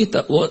ونويت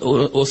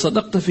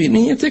وصدقت في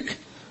نيتك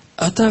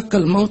أتاك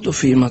الموت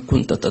فيما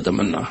كنت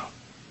تتمناه.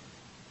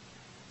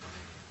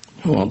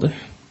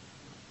 واضح؟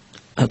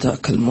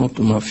 أتاك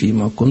الموت ما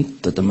فيما كنت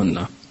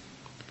تتمناه.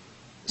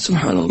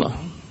 سبحان الله.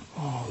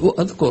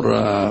 وأذكر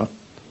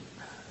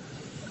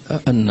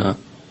أن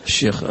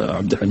الشيخ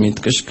عبد الحميد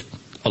كشك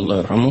الله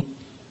يرحمه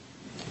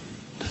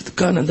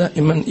كان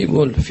دائما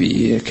يقول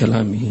في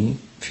كلامه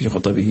في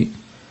خطبه،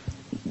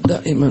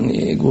 دائما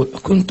يقول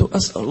كنت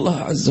أسأل الله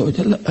عز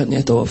وجل أن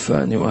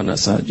يتوفاني وأنا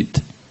ساجد،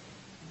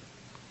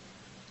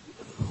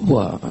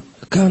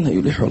 وكان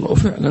يلح الله،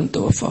 وفعلا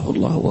توفاه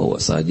الله وهو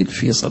ساجد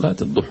في صلاة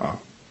الضحى.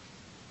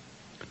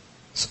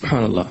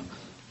 سبحان الله.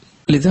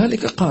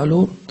 لذلك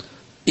قالوا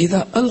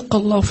إذا ألقى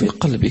الله في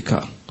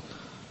قلبك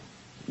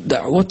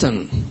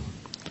دعوة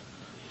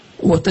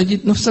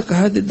وتجد نفسك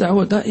هذه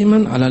الدعوة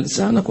دائما على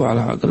لسانك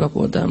وعلى عقلك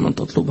ودائما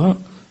تطلبها،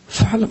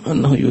 فاعلم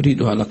أنه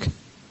يريدها لك،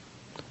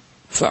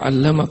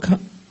 فعلمك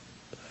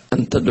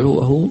أن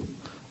تدعوه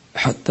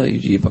حتى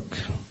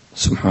يجيبك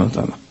سبحانه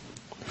وتعالى.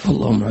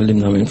 فاللهم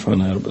علمنا ما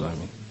ينفعنا يا رب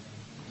العالمين.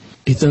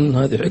 إذن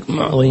هذه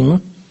حكمة عظيمة.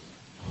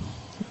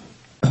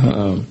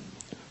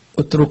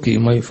 اتركي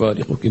ما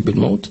يفارقك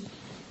بالموت،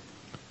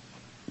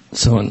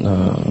 سواء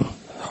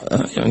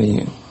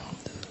يعني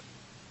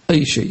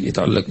أي شيء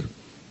يتعلق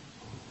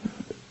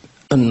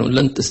أنه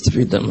لن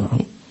تستفيد معه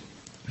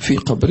في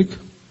قبرك،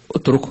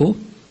 اتركه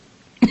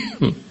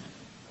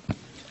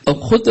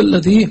أو خذ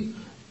الذي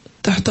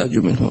تحتاج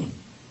منه،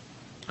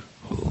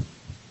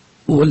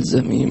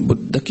 والزمي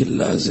بدك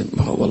اللازم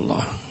هو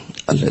الله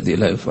الذي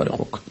لا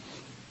يفارقك.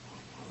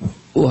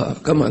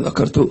 وكما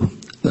ذكرت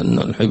أن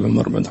الحبيب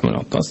عمر بن حمد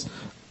العطاس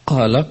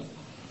قال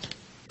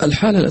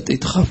الحالة التي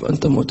تخاف أن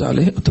تموت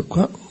عليها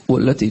اتركها،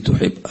 والتي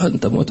تحب أن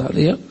تموت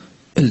عليها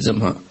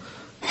الزمها.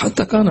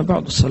 حتى كان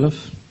بعض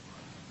السلف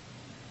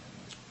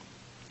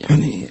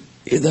يعني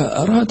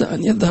إذا أراد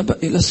أن يذهب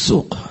إلى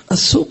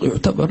السوق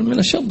يعتبر من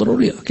الأشياء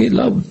الضرورية، أكيد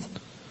لابد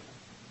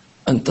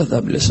أن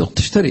تذهب للسوق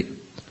تشتري،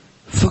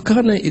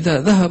 فكان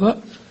إذا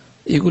ذهب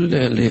يقول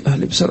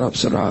لأهلي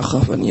بسرعة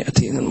أخاف أن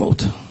يأتيني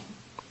الموت.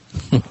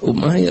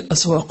 وما هي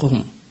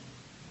أسواقهم؟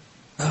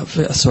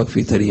 في أسواق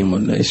في تريم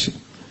ولا إيش؟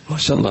 ما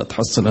شاء الله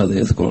تحصل هذا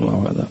يذكر الله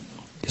وهذا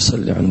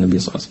يصلي على النبي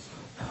صلى الله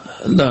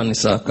عليه وسلم، لا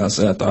نساء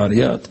كاسيات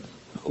عاريات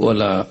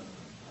ولا،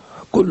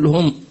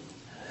 كلهم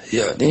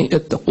يعني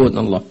يتقون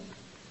الله.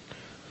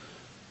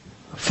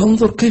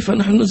 فانظر كيف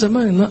نحن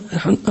زماننا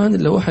الآن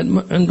لو واحد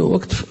ما عنده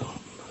وقت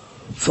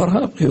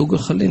فراغ يقول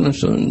خلينا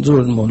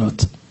نزور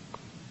المولات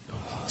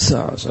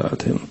ساعة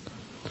ساعتين.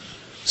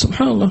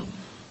 سبحان الله.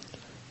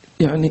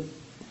 يعني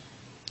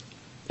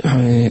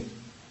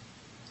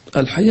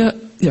الحياة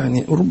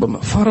يعني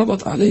ربما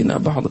فرضت علينا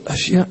بعض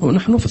الأشياء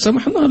ونحن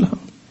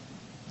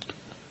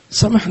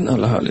سمحنا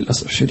لها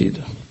للأسف الشديد.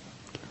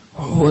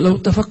 ولو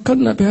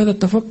تفكرنا بهذا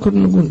التفكر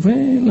نقول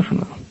وين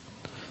نحن؟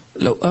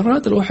 لو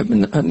أراد الواحد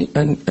منا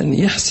أن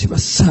يحسب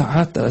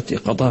الساعات التي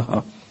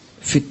قضاها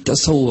في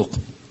التسوق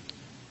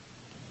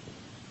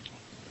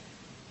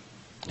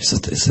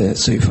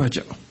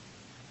سيفاجأ.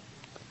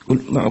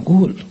 يقول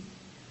معقول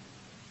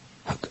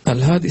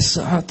هذه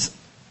الساعات،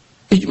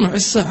 اجمع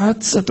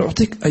الساعات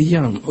ستعطيك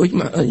أيام،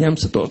 واجمع أيام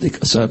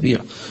ستعطيك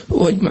أسابيع،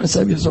 واجمع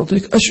أسابيع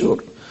ستعطيك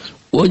أشهر،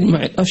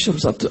 واجمع الأشهر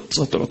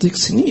ستعطيك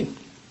سنين.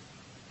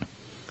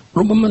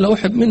 ربما لو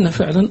واحد منا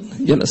فعلا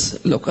جلس،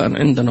 لو كان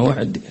عندنا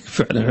واحد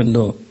فعلا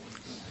عنده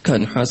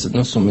كان يحاسب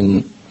نفسه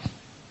من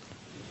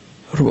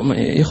ربما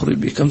يخرج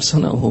بكم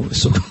سنة وهو في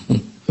السوق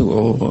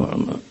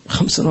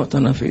 5 سنوات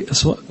أنا في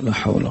أسواق، لا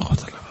حول ولا قوة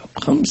إلا بالله،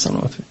 5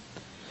 سنوات.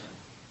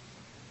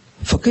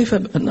 فكيف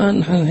الآن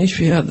نحن نعيش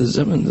في هذا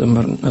الزمن،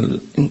 زمن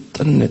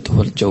الإنترنت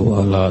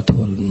والجوالات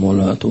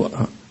والمولات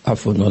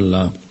عفوا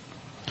ولا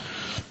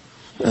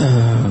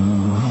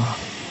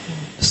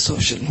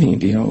السوشيال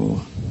ميديا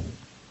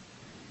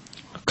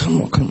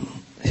كم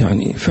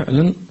يعني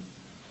فعلا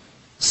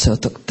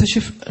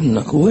ستكتشف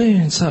أنك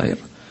وين ساير.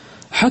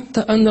 حتى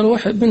أن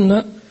الواحد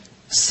منا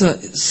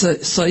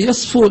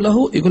سيصفو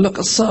له، يقول لك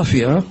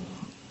الصافية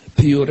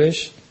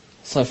بيوريش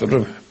صافي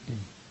الربح،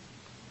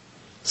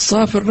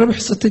 صافي الربح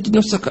ستجد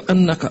نفسك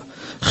أنك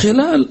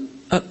خلال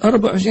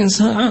 24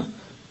 ساعة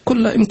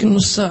كلها يمكن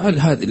نص ساعة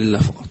لهذه لله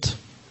فقط.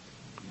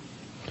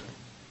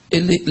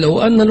 اللي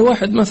لو أن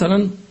الواحد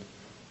مثلا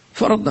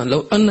فرضا لو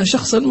أن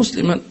شخصا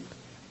مسلما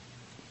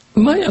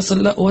ما يصل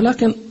الله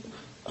ولكن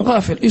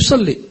غافل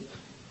يصلي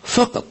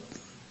فقط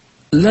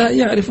لا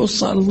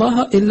يعرف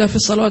الله إلا في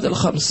الصلوات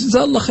الخمس،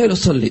 جزاه الله خير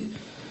يصلي.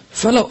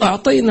 فلو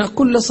أعطينا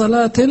كل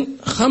صلاة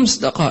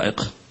 5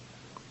 دقائق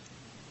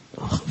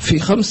في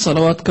 5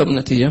 صلوات كم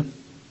نتيجة؟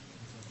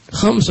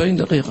 25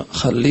 دقيقة،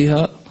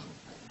 خليها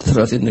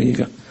 30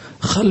 دقيقة،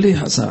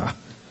 خليها ساعة،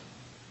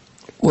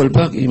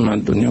 والباقي مع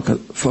الدنيا كذا.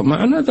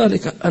 فمعنى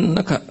ذلك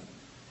أنك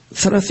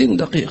 30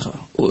 دقيقة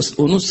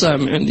ونص ساعة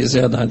من عندي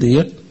زيادة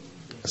هدية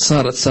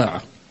صارت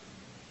ساعة،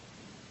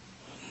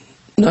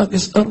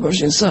 ناقص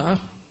 24 ساعة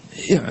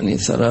يعني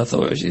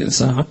 23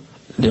 ساعة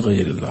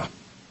لغير الله.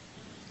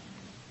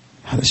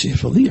 هذا شيء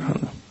فظيع،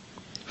 هذا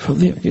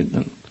فظيع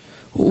جدا.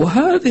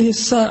 وهذه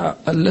الساعة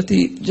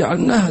التي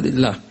جعلناها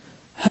لله،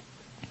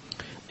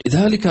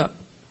 لذلك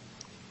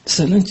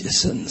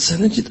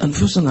سنجد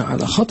أنفسنا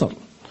على خطر.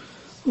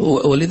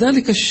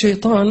 ولذلك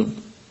الشيطان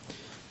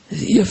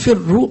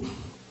يفر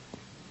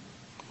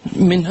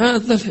من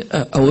هذا،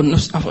 أو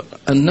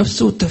النفس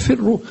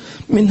تفر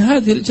من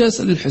هذه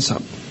الجلسة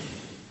للحساب،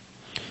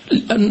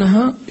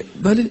 لأنها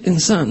بل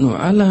الإنسان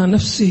على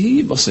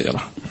نفسه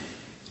بصيرة.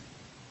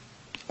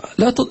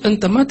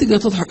 أنت ما تقدر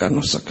تضحك على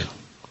نفسك،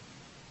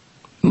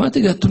 ما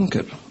تقدر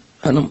تنكر.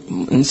 أنا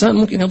إنسان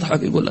ممكن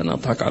يضحك يقول أنا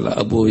أضحك على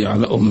أبوي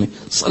على أمي.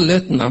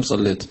 صليت؟ نعم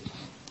صليت.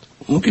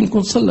 ممكن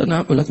يكون صلى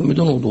نعم ولكن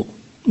بدون وضوء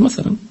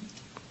مثلا.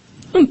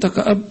 أنت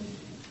كأب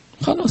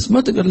خلاص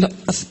ما تقول لا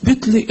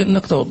أثبت لي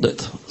أنك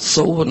توضيت،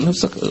 صور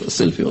نفسك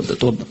سيلفي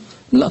وتتوضأ.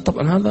 لا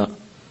طبعا هذا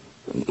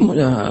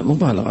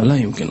مبالغة، لا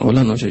يمكن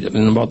ولا نشجع.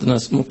 لأن بعض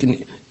الناس ممكن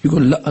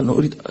يقول لا أنا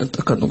أريد أن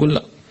أتأكد، نقول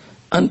لا،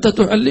 أنت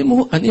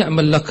تعلمه أن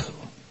يعمل لك،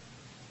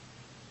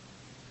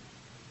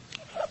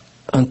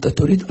 أنت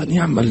تريد أن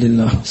يعمل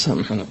لله.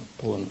 سامحنا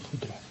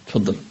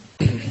تفضل.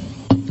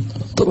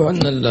 طبعا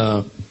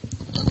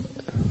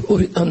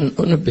أريد أن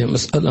أنبه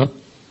مسألة.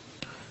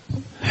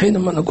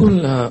 حينما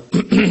نقول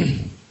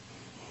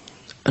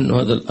أن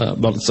هذا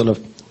بعض السلف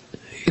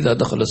إذا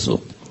دخل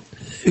السوق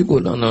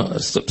يقول أنا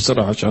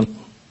بسرعة عشان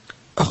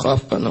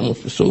أخاف أن أموت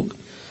في السوق.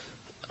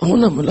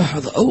 هنا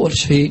ملاحظة، أول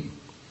شيء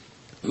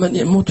من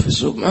يموت في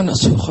السوق معنى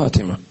سوء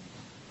خاتمة،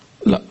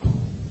 لا،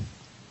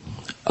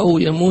 أو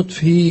يموت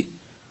في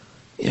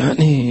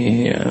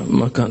يعني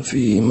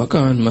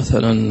مكان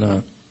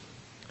مثلا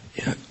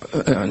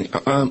يعني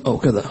عام أو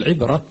كذا.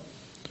 العبرة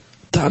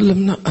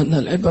تعلمنا أن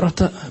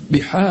العبرة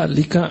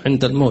بحالك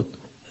عند الموت،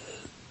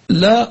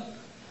 لا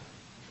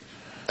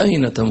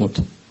أين تموت،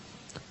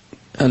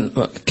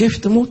 كيف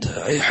تموت،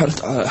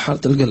 حالة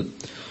القلب.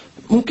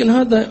 ممكن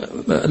هذا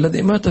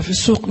الذي مات في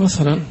السوق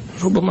مثلا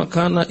ربما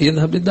كان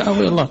يذهب للدعوة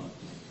إلى الله،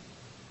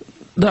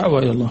 دعوة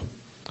إلى الله،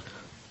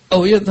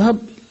 أو يذهب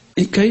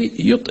لكي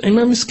يطعم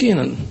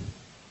مسكينا،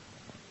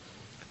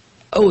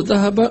 أو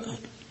ذهب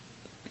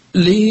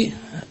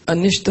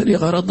لأن يشتري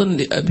غرضا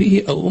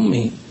لأبيه أو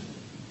أمه،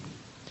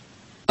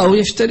 أو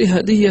يشتري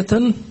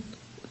هدية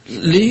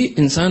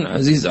لإنسان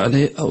عزيز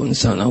عليه أو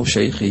إنسان أو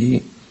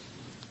شيخه.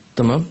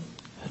 تمام.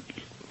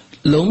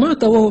 لو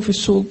مات وهو في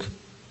السوق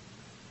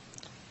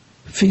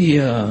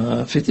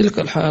في تلك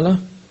الحالة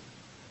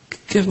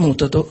كيف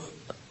موتته؟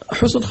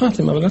 حسن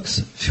خاتمة،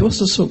 بالعكس في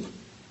وسط السوق،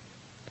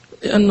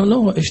 لأنه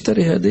لو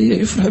اشتري هدية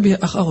يفرح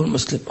بها أخاه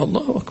المسلم.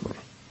 الله أكبر.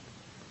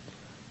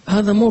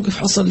 هذا موقف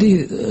حصل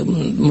لي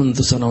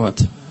منذ سنوات.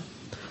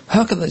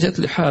 هكذا جت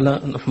لي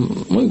حالة،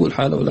 ما نقول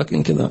حالة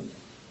ولكن كذا،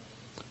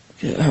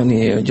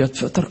 يعني جت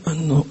فترة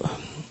أنه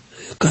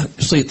كان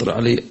يسيطر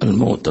علي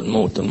الموت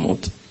الموت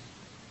الموت.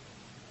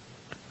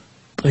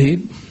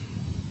 طيب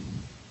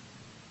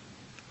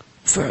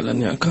فعلا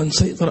يعني كان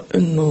سيطر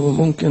أنه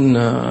ممكن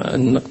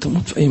أنك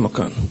تموت في أي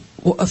مكان،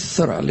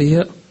 وأثر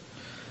علي.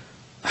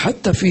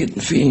 حتى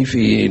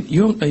في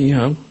يوم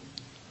أيام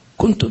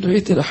كنت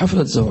دعيت إلى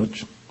حفلة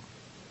زواج،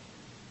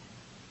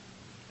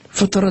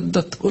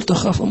 فترددت، قلت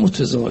أخاف أموت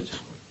في الزواج.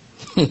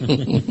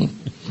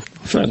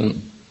 فعلا،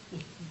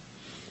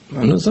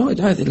 مع أنه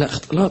زواج عادي، لا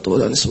اختلاط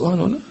ولا نسوان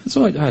ولا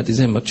زواج عادي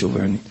زي ما تشوف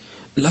يعني،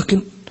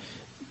 لكن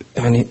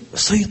يعني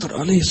سيطر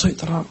عليه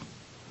سيطرة.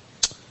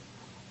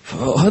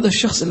 فهذا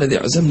الشخص الذي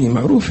عزمني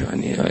معروف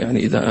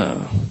يعني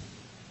إذا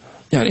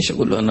يعني إيش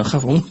أقول له أنا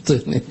أخاف أموت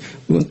يعني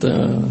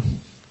كنت.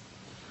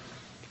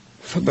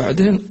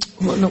 فبعدين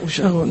وأنا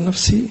أشاغل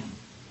نفسي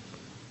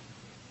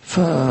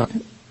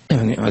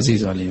يعني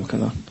عزيز علي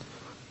وكذا،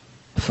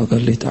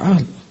 فقال لي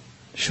تعال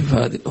شوف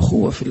هذه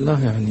الأخوة في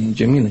الله يعني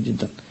جميلة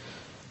جدا.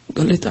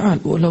 قال لي تعال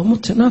ولو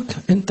مت هناك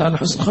أنت على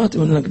حسن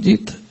خاتم أنك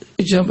جيت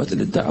إجابة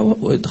للدعوة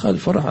وإدخال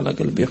الفرح على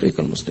قلب أخيك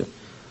المسلم.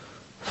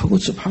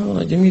 فقلت سبحان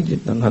الله جميل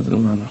جدا هذا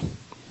المعنى،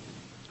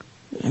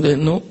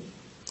 لأنه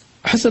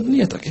حسب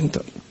نيتك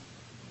أنت.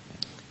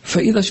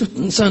 فإذا شفت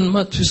إنسان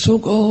مات في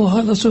السوق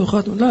هذا سوء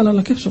خاتم،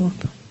 لا كيف سوى،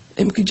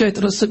 يمكن جاي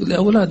ترسق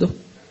لأولاده.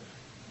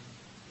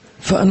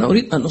 فأنا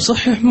أريد أن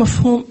أصحح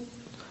مفهوم.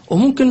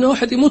 وممكن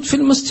واحد يموت في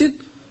المسجد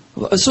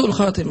سوء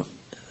الخاتمة،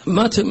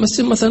 مات في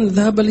المسجد مثلا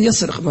ذهب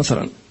ليسرق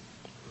مثلا،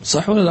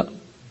 صح ولا لا؟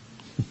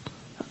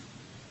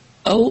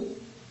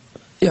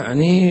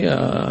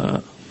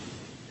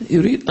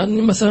 يريد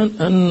أن مثلا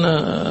أن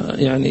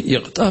يعني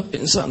يغتاب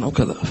إنسان أو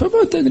كذا،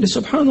 فما تدري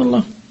سبحان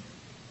الله.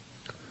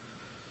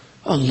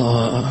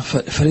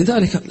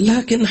 فلذلك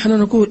لكن نحن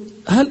نقول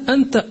هل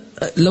أنت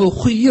لو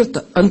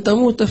خيرت أن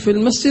تموت في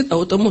المسجد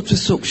أو تموت في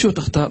السوق شو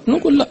تختار؟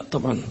 نقول لا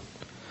طبعا،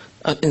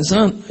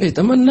 الإنسان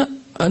يتمنى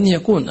أن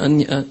يكون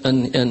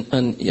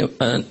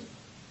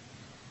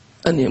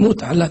أن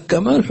يموت على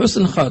كمال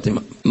حسن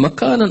خاتمة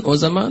مكانا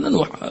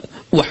وزمانا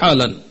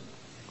وحالا.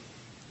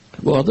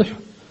 واضح؟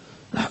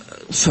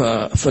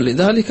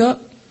 فلذلك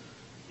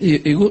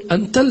يقول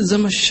أن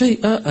تلزم الشيء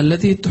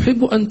الذي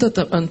تحب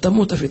أن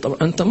تموت فيه. طبعا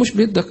أنت مش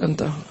بيدك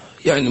أنت،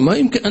 يعني ما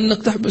يمكن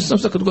أنك تحبس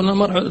نفسك تقول أنا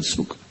ما راح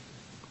السوق،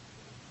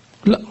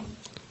 لا.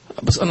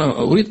 بس أنا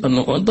أريد أن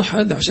أوضح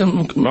هذا عشان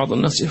ممكن بعض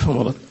الناس يفهم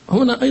غلط.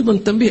 هنا أيضا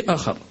تنبيه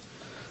آخر،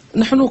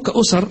 نحن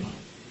كأسر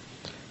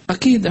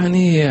أكيد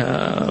يعني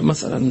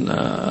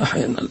مثلا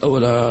أحيانا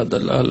الأولاد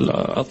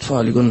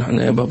الأطفال يقولون نحن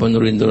يا بابا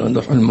نريد أن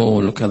نروح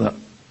المول وكذا.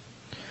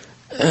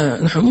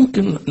 نحن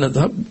ممكن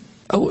نذهب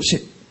أول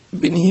شيء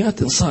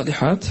بنيات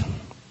صالحات،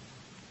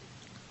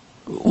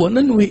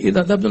 وننوي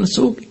إذا ذهبنا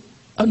السوق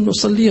أن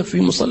نصلي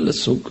في مصلى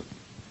السوق،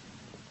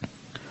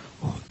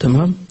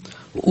 تمام.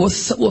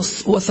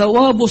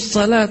 وثواب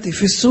الصلاة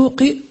في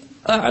السوق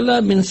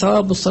أعلى من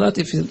ثواب الصلاة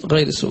في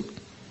غير السوق،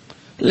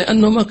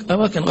 لأنه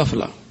أماكن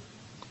غفلة.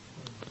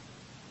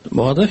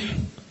 واضح؟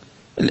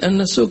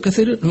 لأن السوق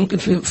كثير، ممكن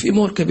في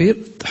مول كبير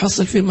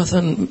تحصل فيه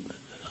مثلا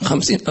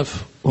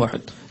 50,000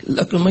 واحد،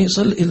 لكن ما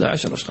يصل إلا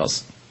 10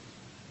 أشخاص،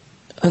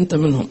 أنت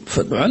منهم.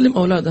 فنعلم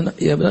أولادنا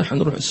يا ابنائي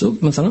حنروح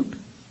السوق مثلا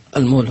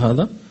المول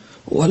هذا،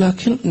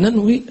 ولكن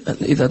ننوي أن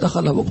إذا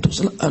دخل وقت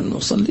الصلاة أن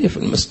نصلي في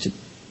المسجد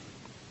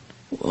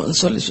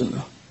ونصلي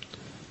سنة.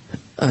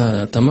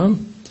 تمام.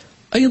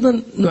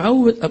 أيضا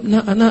نعود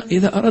أبناءنا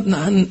إذا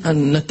أردنا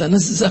أن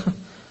نتنزه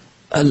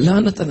لا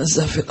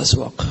نتنزه في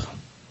الأسواق،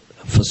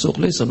 في السوق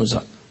ليس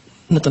نزهة،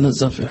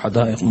 نتنزه في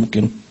حدائق،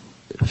 ممكن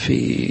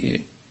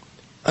في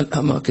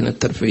الأماكن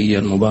الترفيهية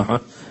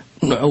المباحة.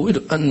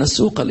 نعود أن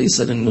السوق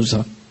ليس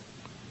للنزهة.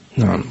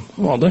 نعم،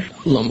 واضح.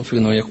 اللهم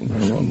فينا وياكم.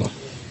 الله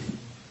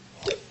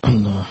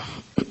الله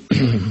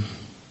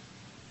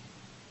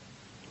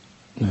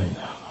لا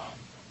إله.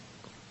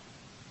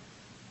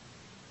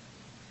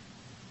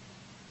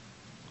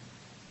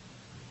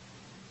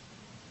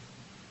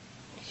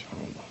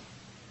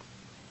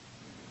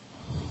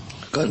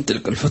 كانت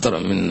تلك الفترة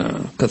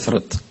من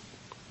كثرة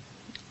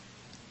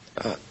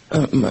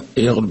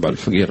يغلب على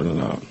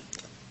الفقير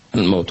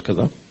الموت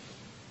كذا،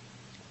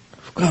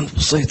 فكان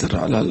مسيطر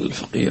على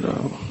الفقير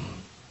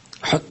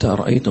حتى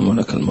رأيت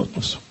ملك الموت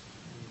نفسه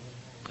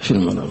في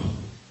المنام.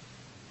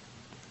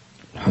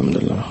 الحمد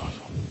لله.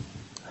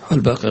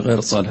 والباقي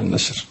غير صالح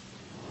النشر.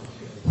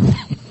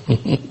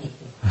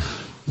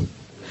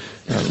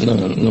 يعني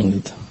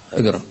نريد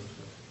أقرأ.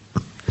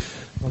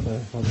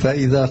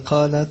 فإذا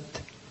قالت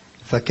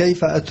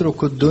فكيف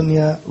أترك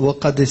الدنيا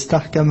وقد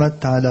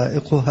استحكمت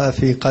علائقها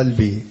في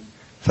قلبي،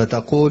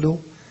 فتقول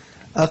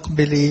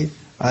أقبلي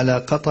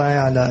على قطع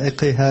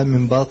علائقها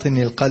من باطن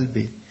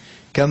القلب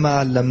كما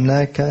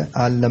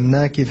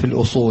علمناك في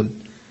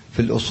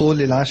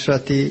الأصول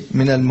 10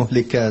 من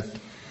المهلكات،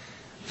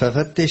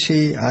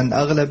 ففتشي عن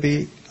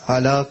أغلب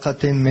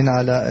علاقة من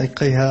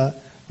علائقها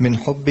من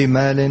حب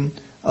مال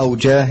أو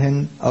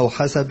جاه أو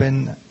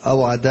حسب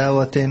أو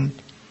عداوة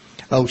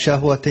أو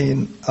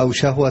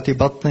شهوة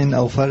بطن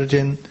أو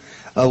فرج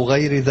أو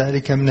غير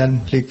ذلك من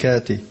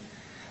المهلكات،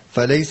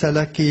 فليس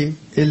لك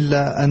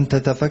إلا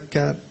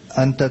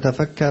أن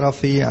تتفكر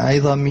في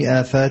عظم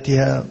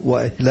آفاتها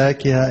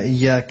وإهلاكها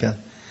إياك،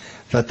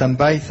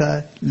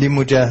 فتنبعث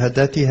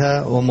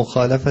لمجاهدتها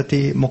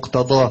ومخالفة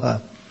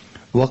مقتضاها،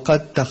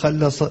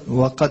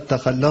 وقد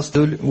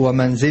تخلصت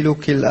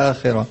ومنزلك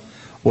الآخرة،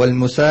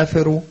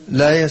 والمسافر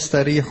لا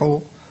يستريح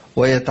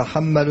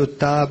ويتحمل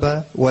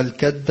التعب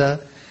والكد،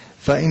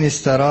 فإن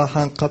استراح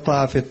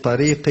انقطع في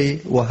الطريق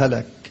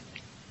وهلك.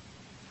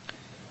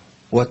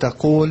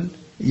 وتقول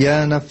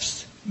يا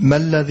نفس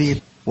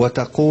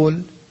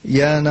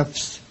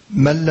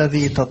ما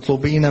الذي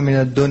تطلبين من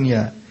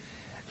الدنيا؟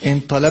 إن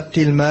طلبت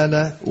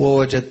المال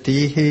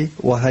ووجدتيه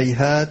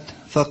وهيهات،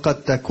 فقد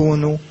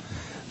تكون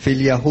في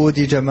اليهود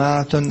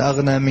جماعة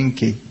أغنى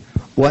منك،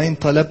 وإن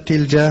طلبت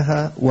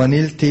الجاه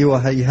ونلت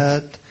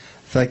وهيهات،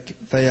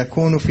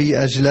 فيكون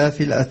في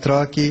أجلاف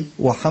الأتراك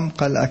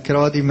وحمق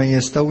الأكراد من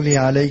يستولي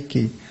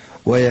عليك،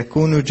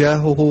 ويكون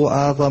جاهه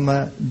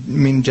أعظم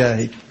من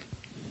جاهك.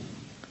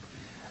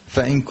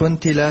 فإن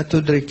كنت لا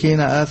تدركين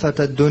آفة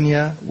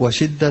الدنيا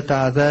وشدة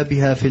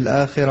عذابها في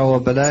الآخرة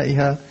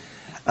وبلائها،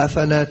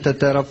 أفلا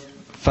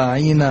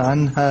تترفعين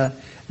عنها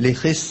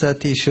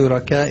لخسة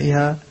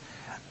شركائها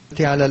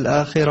على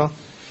الآخرة؟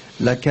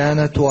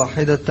 لكنت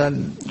واحدة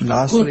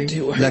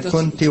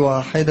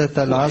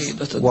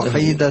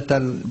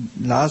وحيدة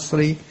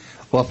العصر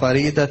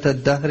وفريدة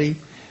الدهر،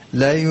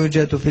 لا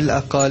يوجد في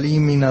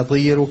الأقاليم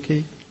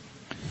نظيرك.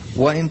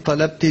 وإن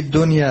طلبت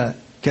الدنيا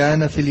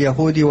كان في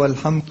اليهود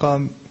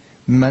والحمقى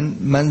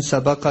من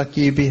سبقك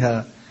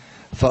بها،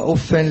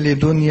 فأف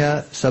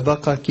لدنيا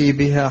سبقك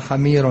بها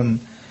حمير،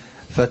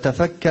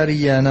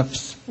 فتفكري يا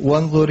نفس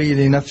وانظري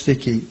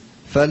لنفسك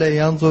فلا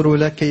ينظر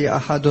لك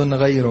أحد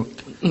غيرك.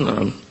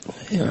 نعم،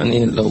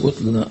 يعني لو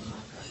قلت لنا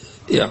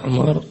يا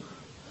عمار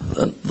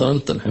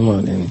ظننت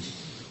الحمار، يعني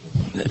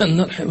لأن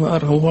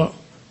الحمار هو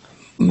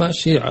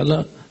ماشي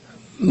على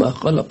ما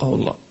خلقه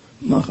الله،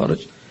 ما خرج.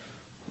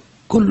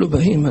 كل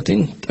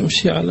بهيمة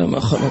تمشي على ما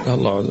خلقها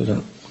الله عز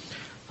وجل.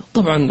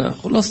 طبعا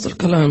خلاصة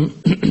الكلام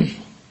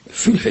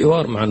في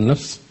الحوار مع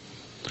النفس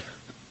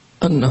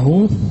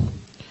أنه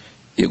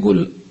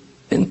يقول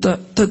أنت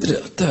تدري،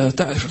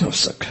 تعرف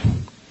نفسك،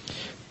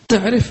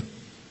 تعرف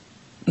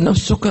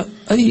نفسك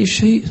أي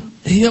شيء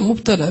هي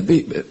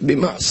مبتلى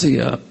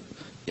بمعصية.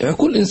 يعني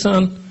كل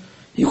إنسان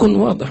يكون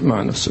واضح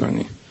مع نفسه،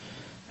 يعني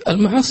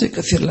المعاصي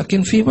كثير،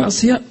 لكن في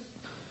معصية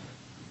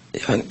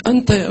يعني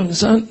أنت يا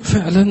إنسان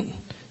فعلا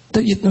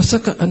تجد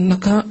نفسك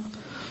أنك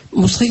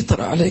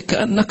مسيطر عليك،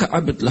 كأنك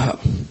عبد لها.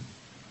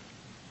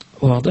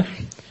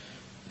 واضح؟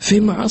 في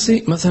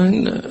معاصي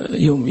مثلا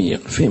يوميا،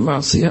 في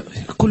معصية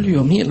كل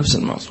يوميا نفس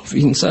المعصية،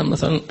 في إنسان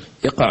مثلا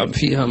يقع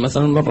فيها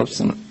مثلا مرة في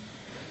السنة،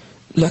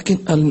 لكن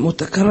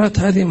المتكررات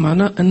هذه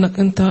معناه أنك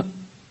أنت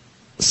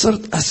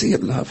صرت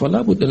أسير لها.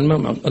 فلا بد،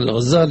 الإمام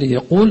الغزالي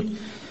يقول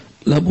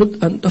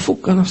لابد أن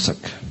تفك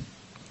نفسك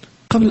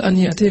قبل أن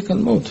يأتيك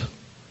الموت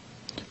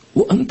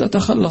وأن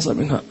تتخلص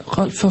منها.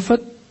 قال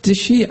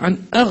ففتشي عن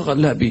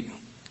أغلب،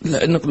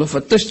 لأنك لو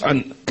فتشت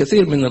عن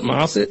كثير من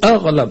المعاصي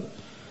أغلب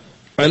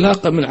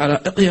علاقة من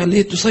علائقها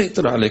اللي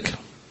تسيطر عليك،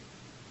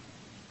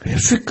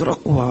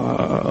 فكرك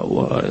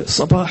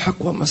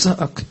وصباحك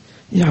ومساءك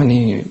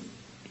يعني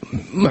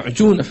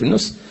معجونة في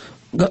النص.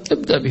 قال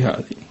ابدأ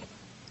بهذه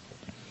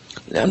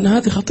لأن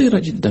هذه خطيرة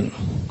جدا.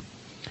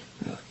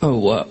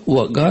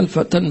 وقال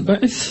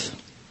فتنبعث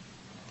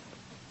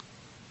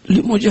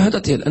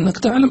لمجاهدتها لأنك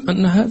تعلم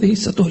أن هذه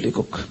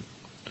ستهلكك.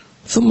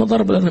 ثم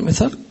ضرب لنا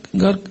مثال،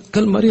 قال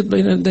كالمريض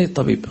بين يدي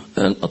الطبيب.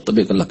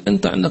 الطبيب قال لك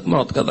أنت عندك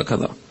مرض كذا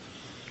كذا،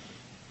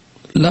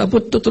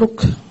 لابد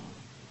تترك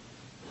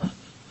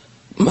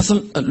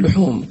مثلا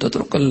اللحوم،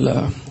 تترك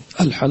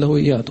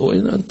الحلويات،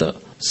 وإن أنت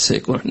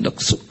سيكون عندك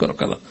سكر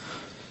كذا،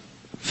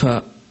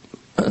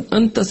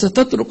 فأنت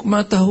ستترك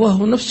ما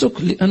تهواه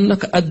نفسك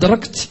لأنك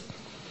أدركت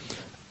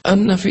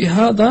أن في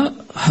هذا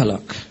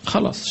هلاك.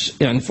 خلاص،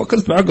 يعني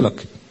فكرت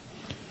بعقلك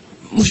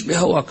مش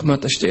بهواك ما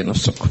تشتهي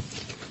نفسك.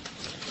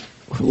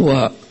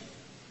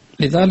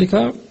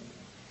 ولذلك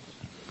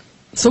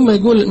ثم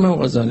يقول الإمام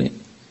الغزالي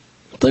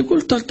طيب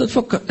قلت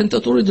تتفكر أنت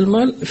تريد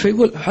المال،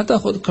 فيقول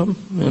حتأخذ كم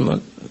من المال؟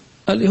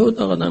 اليهود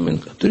أغنى منك.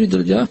 تريد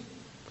الجاه،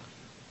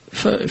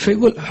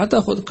 فيقول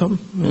حتأخذ كم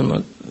من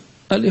المال؟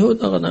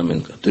 اليهود أغنى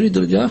منك. تريد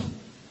الجاه،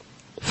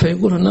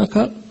 فيقول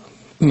هناك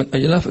من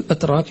أجلاف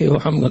الأتراك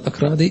وحمل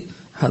الأكرادي.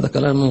 هذا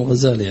كلام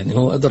الغزالي، يعني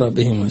هو أدرى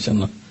به ما شاء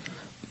الله.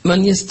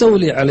 من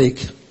يستولي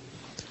عليك،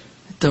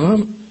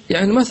 تمام؟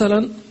 يعني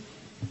مثلا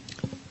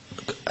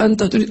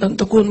أنت تريد أن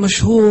تكون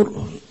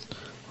مشهور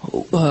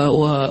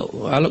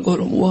وعلى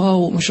قولهم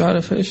واو مش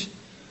عارف إيش،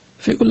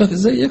 فيقول لك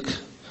زيك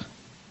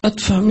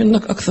أدفع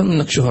منك أكثر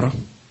منك شهرة.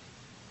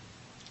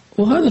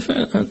 وهذا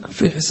فعلا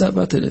في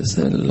حسابات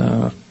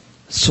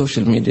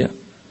السوشيال ميديا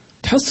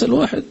تحصل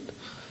واحد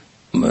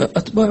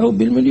أتباعه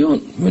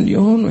بالمليون،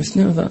 مليون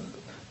واثنين، هذا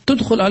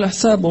تدخل على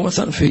حسابه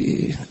مثلا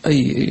في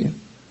أي،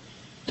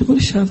 تقول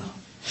إيش هذا؟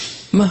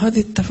 ما هذه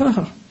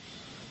التفاهة؟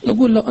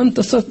 نقول لو أنت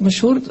صرت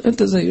مشهور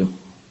أنت زيه.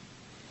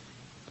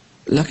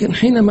 لكن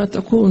حينما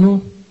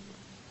تكون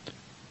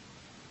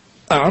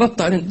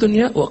أعرضت عن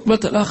الدنيا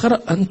وأقبلت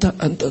الآخرة أنت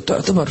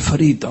تعتبر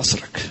فريد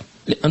عصرك،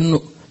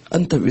 لأنه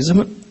أنت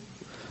بزمن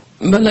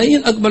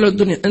ملايين أقبلوا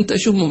الدنيا. أنت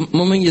شو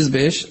مميز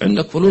بإيش؟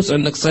 عندك فلوس،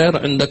 عندك سيارة،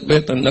 عندك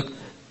بيت، عندك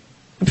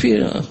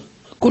في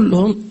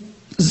كلهم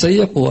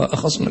زيك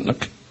وأخص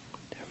منك،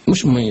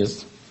 مش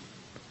مميز.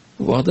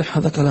 واضح؟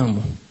 هذا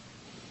كلامه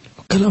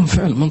كلام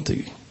فعل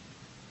منطقي.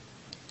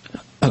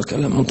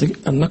 الكلام منطقي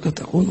أنك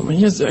تكون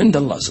مميز عند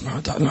الله سبحانه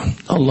وتعالى.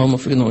 اللهم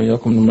فينا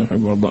وإياكم لمن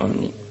يحب ويرضى.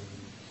 آمين.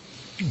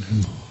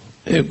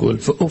 يقول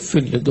فأف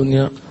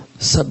لدنيا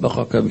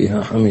سبقك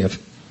بها حمير.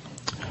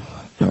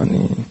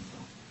 يعني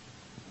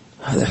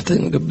هذا يحتاج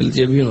نقبل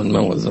جبين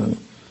والموزة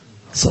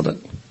صدق.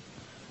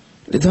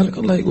 لذلك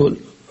الله يقول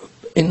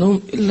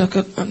إنهم إلا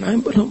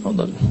كالأنعام بل هم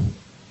أضل.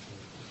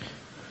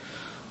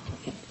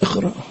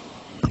 اقرأ.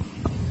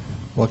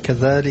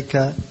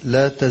 وكذلك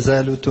لا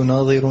تزال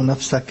تناظر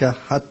نفسك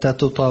حتى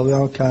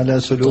تطاوعك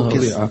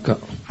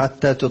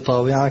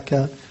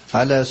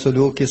على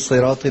سلوك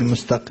الصراط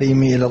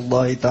المستقيم إلى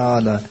الله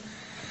تعالى.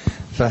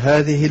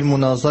 فهذه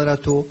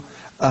المناظرة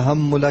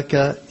أهم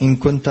لك إن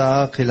كنت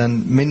عاقلا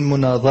من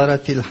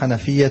مناظرة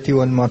الحنفية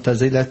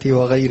والمعتزلة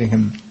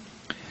وغيرهم.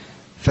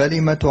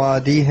 فلم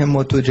تعاديهم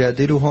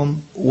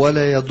وتجادلهم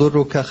ولا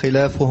يضرك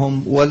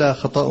خلافهم ولا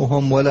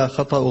خطأهم ولا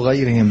خطأ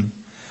غيرهم،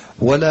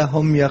 ولا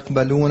هم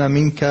يقبلون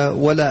منك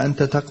ولا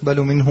أنت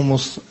تقبل منهم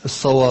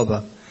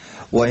الصواب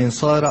وإن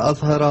صار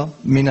أظهر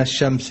من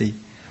الشمس،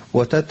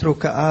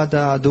 وتترك أعدى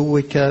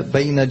عدوك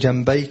بين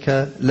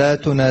جنبيك لا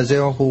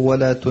تنازعه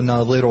ولا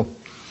تناظره،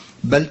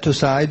 بل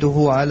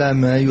تساعده على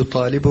ما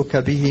يطالبك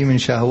به من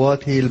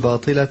شهواته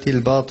الباطلة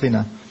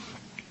الباطنة،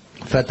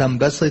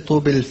 فتنبسط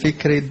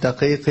بالفكر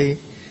الدقيق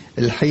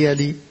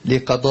الحيلي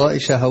لقضاء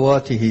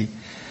شهواته.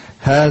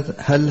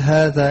 هل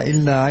هذا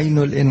إلا عين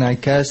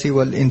الانعكاس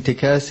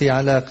والانتكاس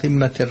على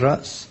قمة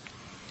الرأس؟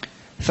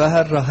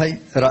 فهل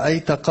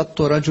رأيت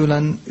قط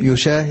رجلا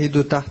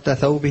يشاهد تحت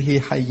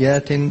ثوبه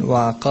حيات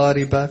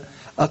وعقارب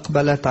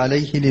أقبلت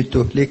عليه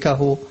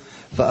لتهلكه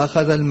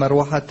فأخذ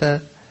المروحة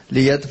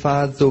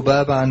ليدفع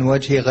الذباب عن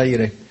وجه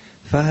غيره؟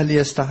 فهل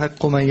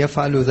يستحق من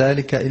يفعل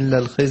ذلك إلا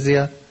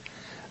الخزي؟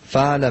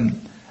 فاعلم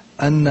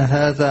أن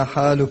هذا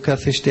حالك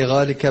في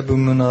اشتغالك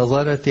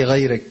بمناظرة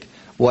غيرك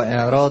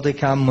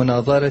وإعراضك عن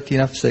مناظرة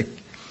نفسك.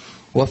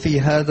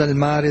 وفي هذا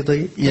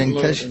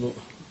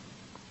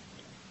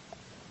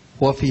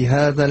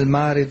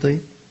المعرض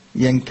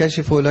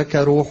ينكشف لك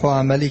روح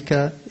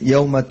عملك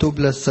يوم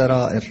تبلى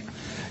السرائر،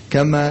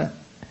 كما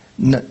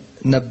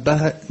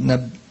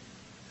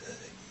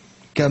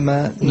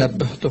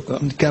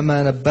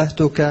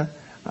نبهتك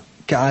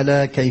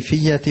على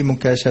كيفية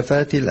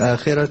مكاشفات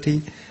الآخرة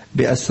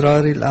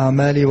بأسرار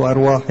الأعمال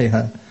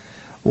وأرواحها.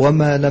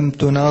 وما لم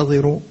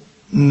تناظر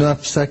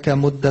نفسك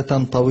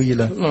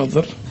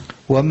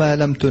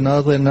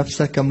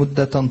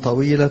مدة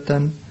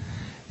طويلة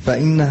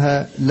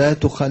فإنها لا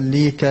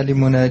تخليك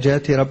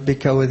لمناجاة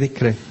ربك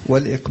وذكره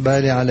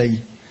والإقبال عليه.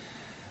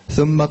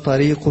 ثم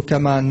طريقك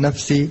مع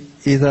النفس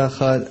إذا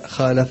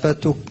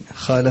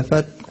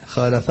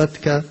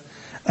خالفتك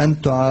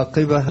أن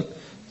تعاقبها.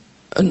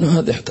 أن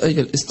هذا يحتاج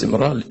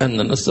الاستمرار، لأن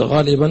النفس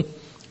غالبا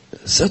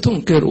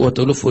ستنكر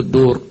وتلف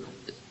الدور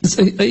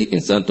زي أي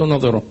إنسان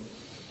تنظره،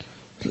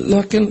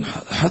 لكن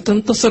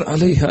حتنتصر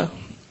عليها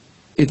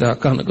إذا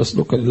كان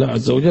قصدك لله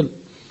عز وجل.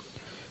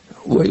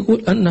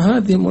 ويقول أن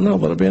هذه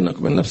المناظرة بينك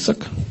وبين نفسك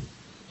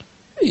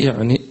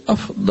يعني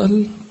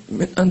أفضل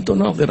من أن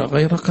تناظر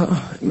غيرك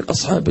من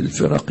أصحاب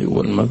الفرق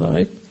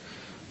والمذاهب،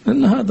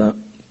 لأن هذا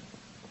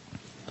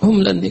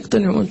هم لن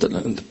يقتنعوا وأنت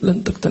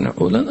لن تقتنع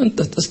ولن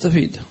أنت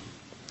تستفيد.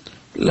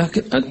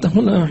 لكن أنت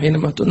هنا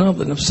حينما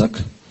تناظر نفسك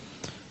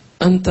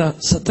أنت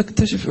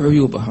ستكتشف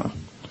عيوبها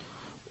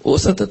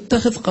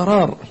وستتخذ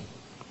قرار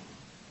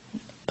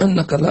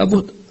أنك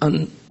لابد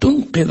أن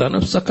تنقذ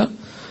نفسك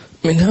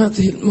من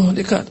هذه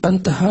المهلكات.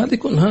 أنت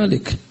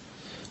هالك،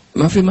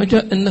 ما في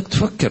مجال أنك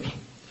تفكر،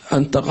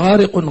 أنت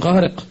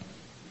غارق،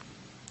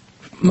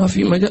 ما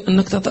في مجال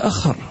أنك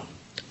تتأخر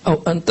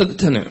أو أن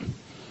تقتنع.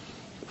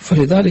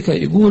 فلذلك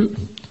يقول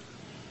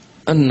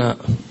أن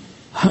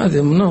هذه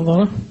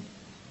المناظرة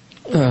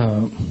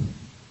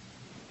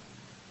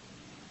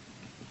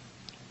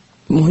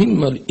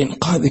مهمة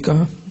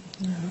لإنقاذك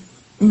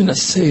من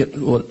السير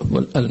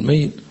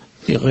والميل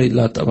لغير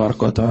الله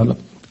تبارك وتعالى.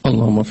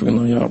 اللهم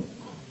وفقنا يا رب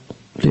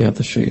لهذا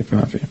الشيء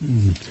بعافية.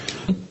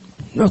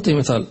 نعطي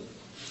مثال،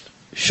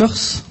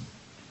 شخص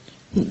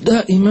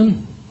دائما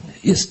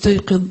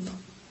يستيقظ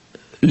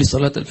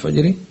لصلاة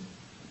الفجر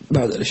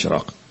بعد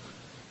الإشراق،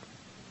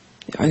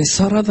 يعني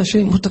صار هذا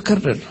شيء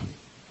متكرر.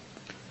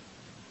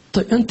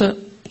 طيب أنت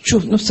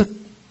تشوف نفسك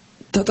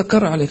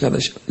تتكرر عليك هذا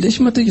الشيء،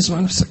 ليش ما تجلس مع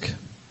نفسك؟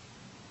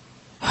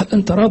 هل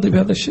أنت راضي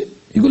بهذا الشيء؟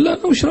 يقول لا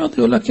أنا مش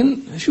راضي، ولكن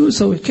شو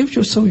أسوي؟ كيف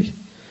شو أسوي؟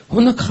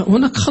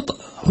 هناك خطأ،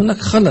 هناك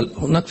خلل،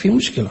 هناك في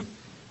مشكلة،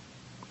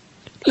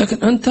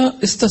 لكن أنت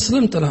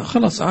استسلمت لها،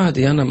 خلاص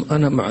عادي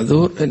أنا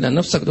معذور. إلا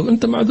نفسك تقول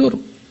أنت معذور،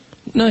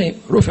 نايم،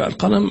 رفع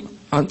القلم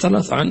عن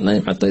 3 عن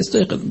نايم حتى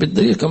يستيقظ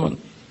بالدليل كمان.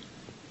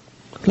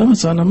 لا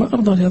أنا ما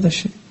أرضى لهذا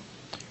الشيء.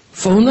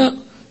 فهنا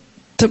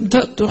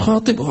تبدأ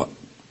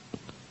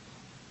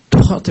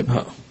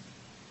تخاطبها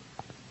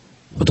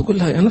وتقول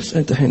لها يا نفس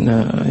أنت حين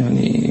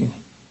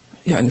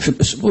يعني في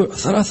الأسبوع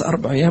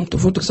 3-4 أيام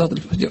تفوتك صلاة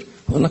الفجر،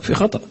 هناك في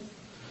خطأ.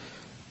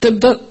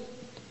 تبدأ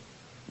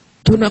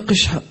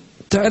تناقشها،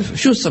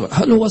 تعرف شو السبب.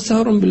 هل هو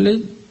سهر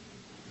بالليل؟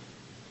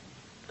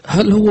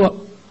 هل هو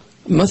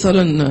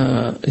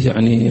مثلا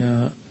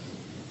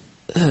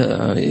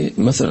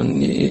مثلا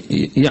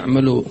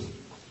يعمل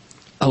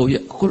أو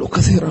يأكل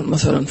كثيرا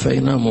مثلا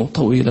فينام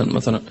طويلا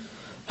مثلا؟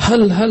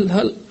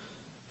 هل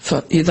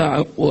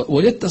فإذا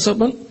وجدت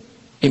سببا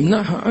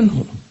امنعها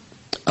عنه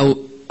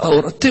أو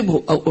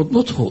رتبه أو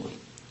اضبطه.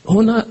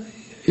 هنا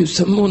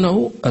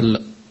يسمونه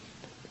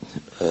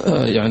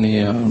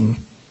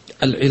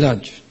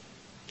العلاج،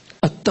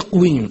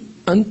 التقويم.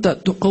 أنت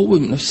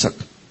تقوم نفسك،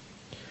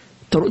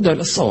 ترد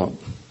على الصواب.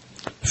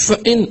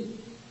 فإن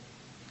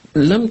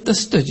لم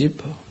تستجب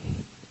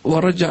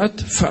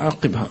ورجعت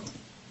فعاقبها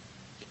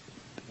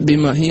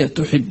بما هي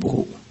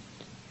تحبه.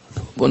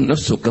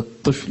 والنفس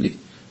كالطفل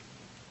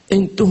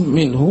إن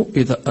تهمله،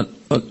 إذا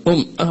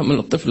الأم أهمل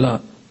الطفل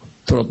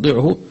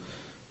ترضعه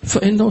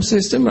فإنه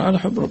سيستمر على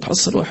حبه.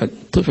 تحصل واحد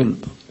طفل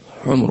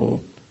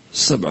عمره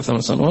 7-8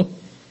 سنوات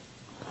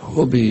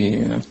هو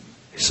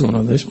يسمون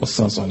هذا إيش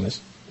مصاص على إيش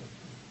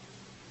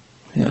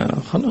يا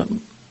خلاص،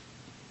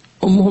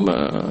 أمه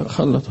ما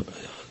خلت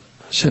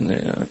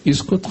عشان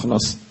يسكت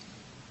خلاص.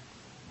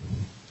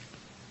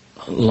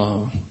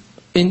 الله،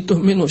 إن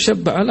تهمله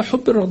شب على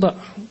حب الرضاع،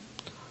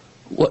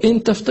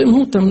 وإن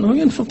تفطمه تمنه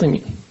ينفطم.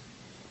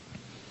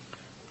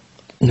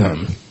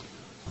 نعم.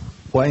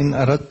 وإن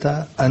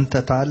أردت أن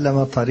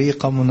تتعلم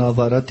طريق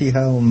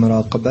مناظرتها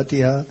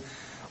ومراقبتها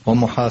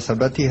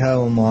ومحاسبتها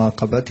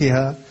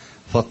ومعاقبتها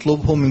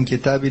فاطلبه من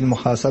كتاب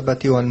المحاسبة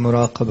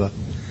والمراقبة،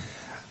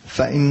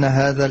 فإن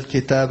هذا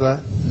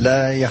الكتاب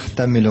لا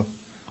يحتمله،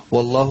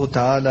 والله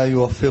تعالى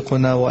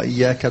يوفقنا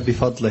وإياك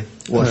بفضله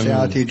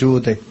وسعة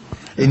جوده،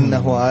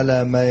 إنه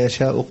على ما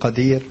يشاء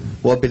قدير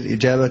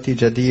وبالإجابة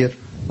جدير.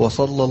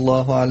 وصلى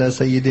الله على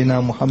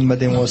سيدنا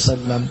محمد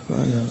وسلم،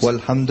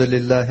 والحمد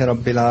لله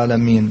رب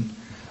العالمين.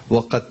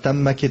 وقد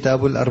تم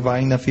كتاب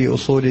الأربعين في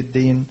أصول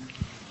الدين،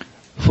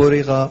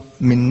 فرغ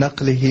من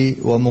نقله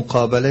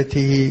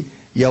ومقابلته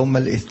يوم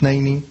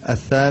الاثنين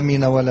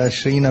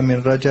 28 من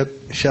رجب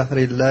شهر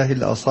الله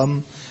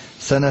الأصم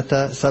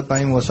سنة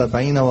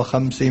 77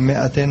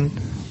 و500.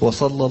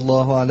 وصلى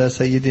الله على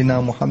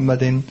سيدنا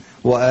محمد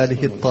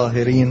وآله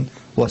الطاهرين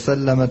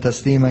وسلم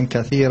تسليما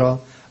كثيرا،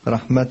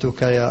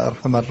 رحمتك يا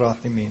أرحم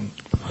الراحمين.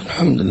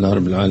 الحمد لله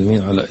رب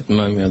العالمين على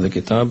إتمام هذا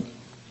الكتاب.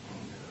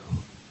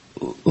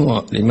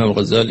 والإمام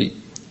الغزالي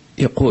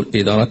يقول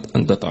إذا أردت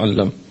أن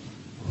تتعلم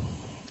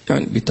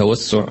يعني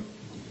بتوسع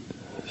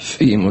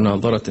في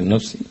مناظرة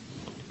النفس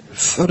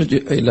فارجع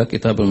إلى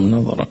كتاب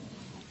المناظرة،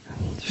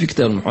 في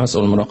كتاب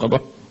المحاسبة والمراقبة،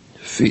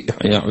 في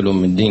إحياء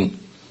علوم الدين،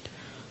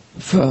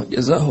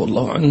 فجزاه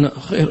الله عنا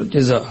خير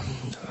الجزاء.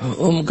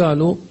 هم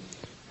قالوا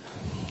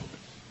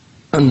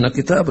أن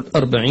كتاب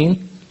الأربعين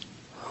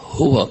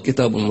هو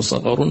كتاب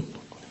مصغر،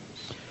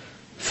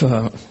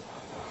 فاللهم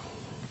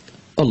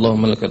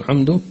لك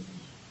الحمد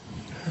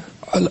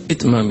على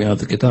إتمام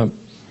هذا الكتاب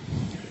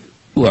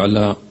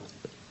وعلى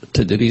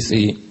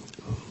تدريسه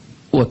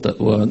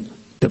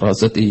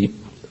ودراسته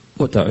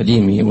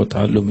وتعليمه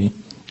وتعلمه.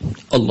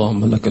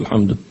 اللهم لك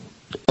الحمد،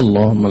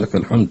 اللهم لك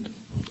الحمد،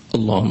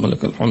 اللهم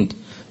لك الحمد،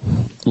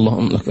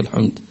 اللهم لك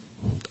الحمد،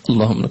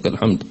 اللهم لك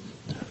الحمد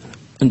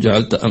أن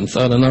جعلت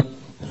أمثالنا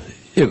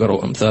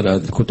يقرأوا أمثال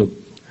هذه الكتب،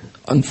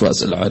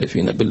 أنفاس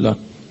العارفين بالله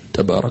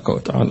تبارك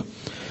وتعالى.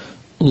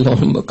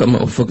 اللهم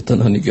كما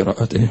وفقتنا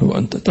لقراءته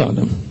وأنت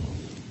تعلم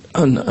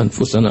أن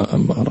أنفسنا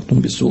أمارة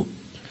بسوء،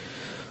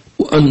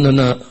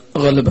 وأننا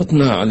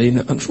غلبتنا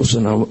علينا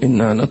أنفسنا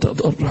وإنا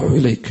نتضرع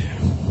إليك،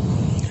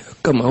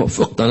 كما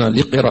وفقتنا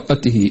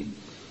لقراءته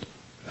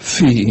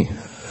في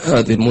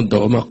هذه المدة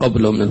وما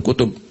قبله من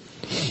الكتب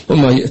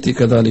وما يأتي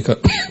كذلك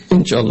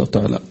إن شاء الله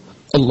تعالى.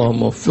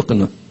 اللهم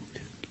وفقنا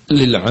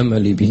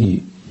للعمل به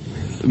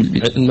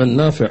بالعلم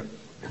النافع.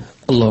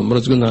 اللهم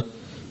رزقنا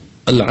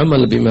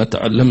العمل بما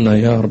تعلمنا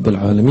يا رب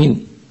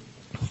العالمين.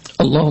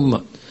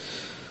 اللهم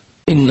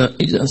إنا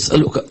إذا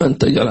أسألك أن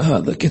تجعل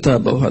هذا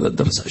الكتاب وهذا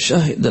الدرس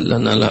شاهدا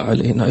لنا لا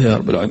علينا يا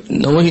رب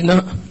العالمين.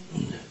 نوينا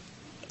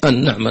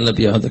أن نعمل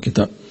بهذا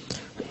الكتاب،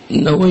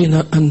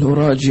 نوينا أن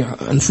نراجع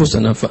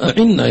أنفسنا،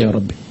 فأعنا يا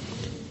ربي،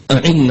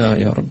 أعنا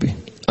يا ربي،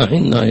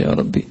 أعنا يا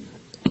ربي،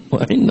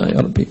 وأعنا يا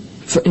ربي،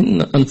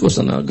 فإن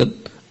أنفسنا قد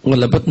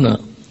غلبتنا،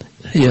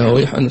 هي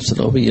ويح نفس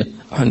الغوية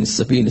عن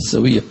السبيل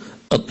السوية،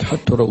 أضحت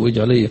تروج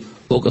علي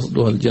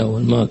وقصدها الجاه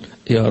والمال،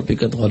 يا ربي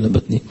قد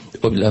غلبتني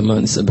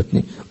وبالأمان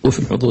سبتني وفي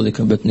الحظوظ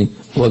كبتني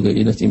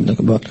وقيلتي من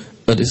أكبار.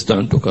 قد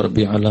استعنتك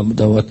ربي على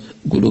مداوات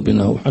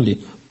قلوبنا وحلي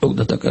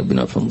عقدتك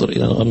بنا فانظر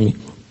إلى الغم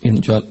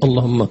إنجال.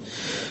 اللهم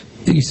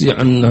اجزي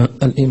عنا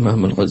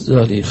الإمام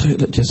الغزالي خير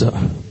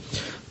الجزاء.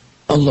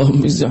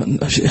 اللهم اجزي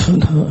عنا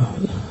شيخنا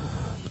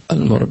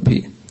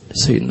المربي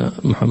سيدنا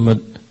محمد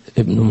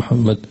ابن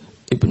محمد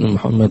ابن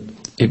محمد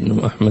ابن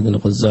أحمد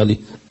الغزالي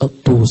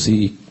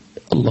الطوسي.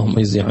 اللهم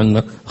اجزي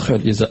عنا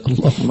خير جزاء.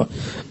 اللهم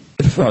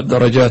ارفع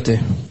درجاته.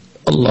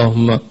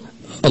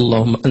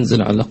 اللهم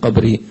انزل على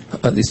قبره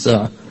هذه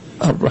الساعة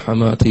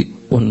الرحمات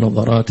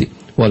والنظرات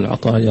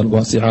والعطايا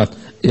الواسعات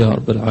يا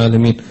رب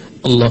العالمين.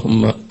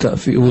 اللهم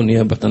كافئوا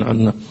نيابة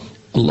عنا.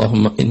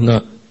 اللهم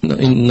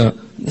إنا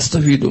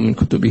نستفيد من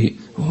كتبه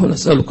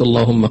ونسألك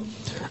اللهم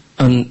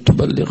أن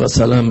تبلغ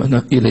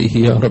سلامنا إليه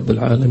يا رب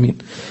العالمين،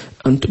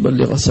 أن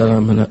تبلغ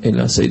سلامنا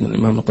إلى سيدنا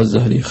الإمام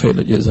الغزالي خير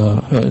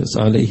الجزاء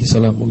عليه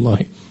سلام الله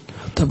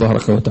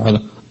تبارك وتعالى.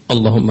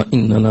 اللهم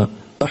إننا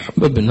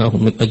أحببناه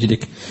من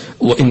أجلك،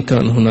 وإن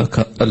كان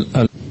هناك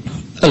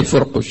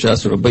الفرق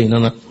الشاسع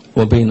بيننا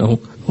وبينه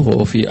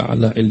وهو في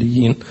أعلى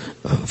عليين،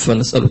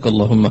 فنسألك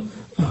اللهم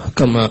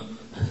كما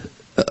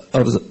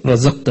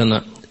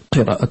رزقتنا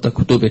قراءة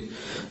كتبه،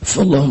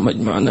 فاللهم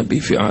اجمعنا به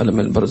في عالم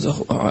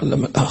البرزخ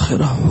وعالم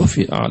الآخرة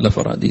وفي أعلى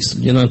فراديس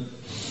الجنان.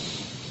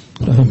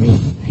 آمين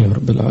يا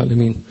رب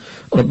العالمين.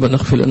 ربنا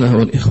اغفر لنا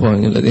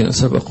والإخوان الذين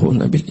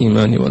سبقونا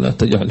بالإيمان ولا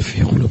تجعل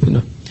في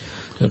قلوبنا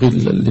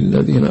غلا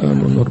للذين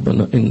آمنوا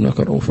ربنا إنك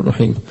رؤوف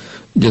رحيم.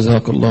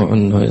 جزاك الله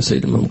عنا يا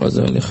سيد الإمام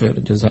الغزالي خير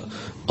الجزاء.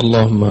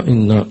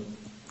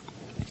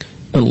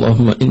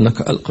 اللهم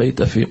إنك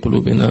ألقيت في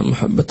قلوبنا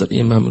محبة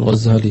الإمام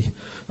الغزالي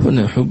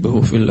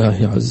ونحبه في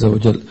الله عز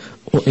وجل،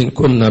 وإن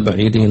كنا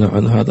بعيدين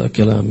عن هذا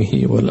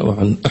كلامه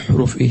وعن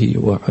أحرفه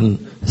وعن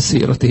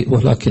سيرته،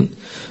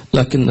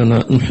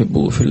 لكننا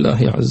نحبه في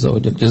الله عز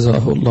وجل.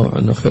 جزاه الله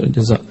عنا خير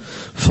الجزاء.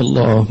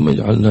 فاللهم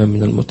اجعلنا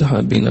من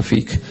المتحابين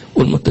فيك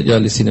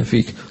والمتجالسين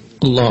فيك.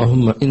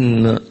 اللهم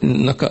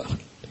إنك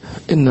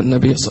إن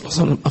النبي صلى الله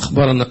عليه وسلم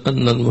أخبرنا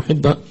أن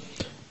المحب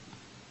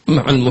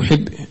مع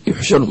المحب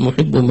يحشر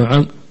المحب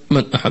مع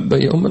من أحب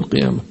يوم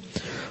القيامة،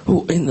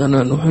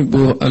 وإننا نحب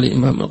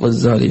الإمام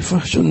الغزالي،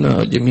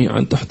 فاحشرنا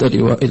جميعا تحت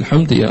لواء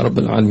الحمد يا رب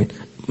العالمين،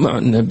 مع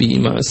النبي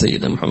مع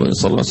سيدنا محمد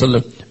صلى الله عليه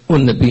وسلم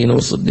والنبيين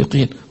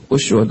والصديقين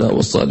والشهداء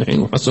والصالحين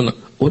وحسن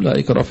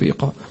أولئك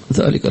رفيقا،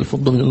 ذلك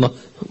الفضل من الله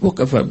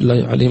وكفى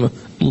بالله عليما.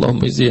 اللهم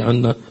اجزي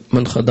عنا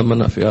من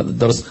خدمنا في هذا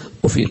الدرس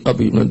وفي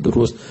قبل من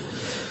الدروس،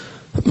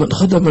 من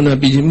خدمنا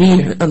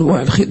بجميع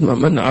أنواع الخدمة،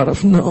 من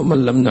عرفنا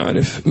ومن لم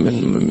نعرف،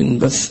 من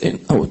بث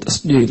أو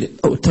تسجيل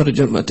أو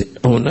ترجمة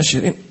أو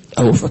نشر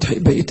أو فتح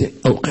بيت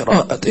أو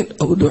قراءة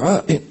أو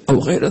دعاء أو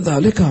غير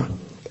ذلك،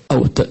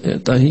 أو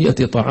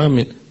تهيئة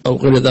طعام أو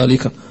غير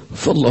ذلك،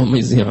 فاللهم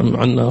اجزي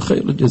عنا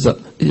خير الجزاء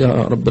يا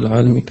رب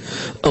العالمين.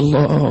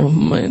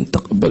 اللهم إن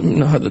تقبل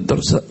منا هذا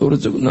الدرس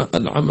ورزقنا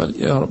العمل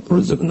يا رب،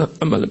 ورزقنا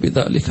العمل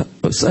بذلك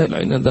وسائل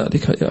عنا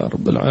ذلك يا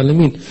رب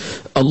العالمين.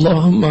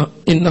 اللهم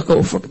إنك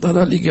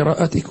وفقتنا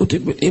لقراءة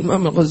كتب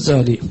الإمام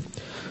الغزالي،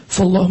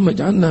 فاللهم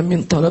اجعلنا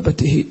من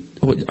طلبته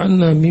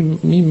واجعلنا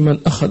ممن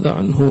أخذ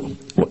عنه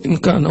وإن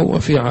كان هو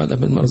في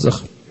عالم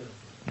المرزخ.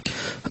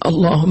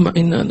 اللهم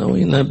إنا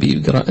نوينا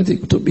بقراءة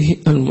كتبه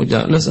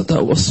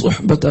المجالسة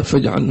والصحبة،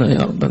 فاجعلنا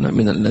يا ربنا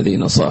من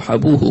الذين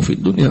صاحبوه في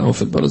الدنيا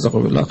وفي البرزخ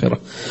وفي الآخرة،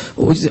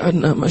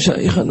 واجعلنا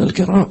مشايخنا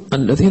الكرام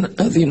الذين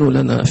أذنوا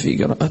لنا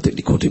في قراءة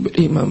كتب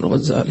الإمام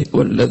الغزالي،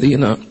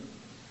 والذين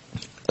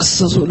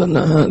أسسوا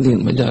لنا هذه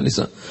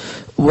المجالس،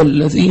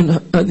 والذين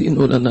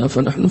أذنوا لنا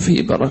فنحن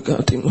في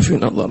بركاتهم وفي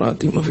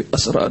نظراتهم وفي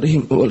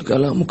أسرارهم،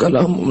 والكلام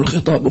كلامهم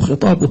والخطاب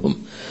خطابهم.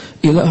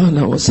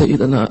 إلهنا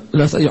وسيدنا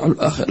لا تجعل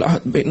آخر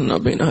العهد بيننا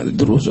وبين هذه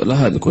الدروس ولا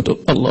هذه الكتب.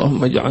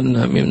 اللهم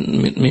اجعلنا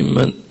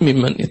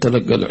ممن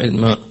يتلقى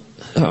العلم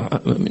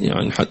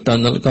يعني حتى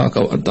نلقاك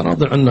وأنت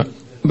راضي عنا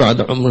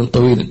بعد عمر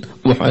طويل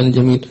وحال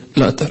جميل.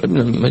 لا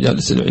تحرمنا من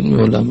مجالس العلم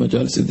ولا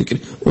مجالس الذكر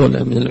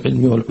ولا من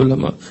العلم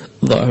والعلماء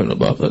ظاهر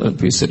وباطنا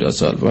في سر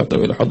أسال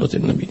فاتوا إلى حضرة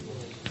النبي.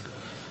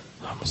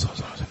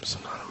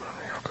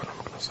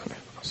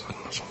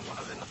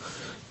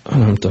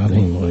 أنعمت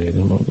عليهم غير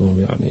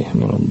المغضوب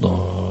عليهم ولا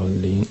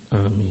الضالين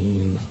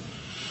آمين.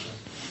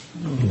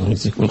 الله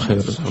يجزيكم الخير.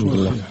 الحمد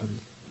لله.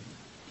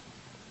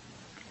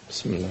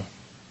 بسم الله.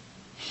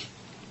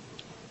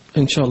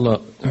 إن شاء الله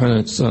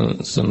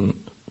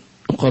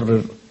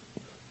سنقرر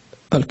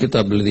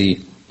الكتاب الذي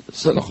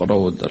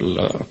سنقرأه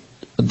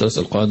الدرس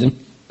القادم،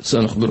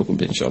 سنخبركم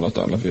به إن شاء الله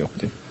تعالى في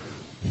وقته.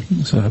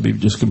 So Habib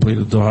just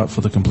completed dua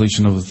for the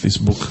completion of this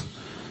book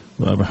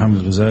by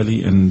Muhammad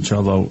Ghazali, and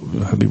inshallah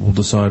Habib will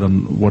decide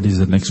on what is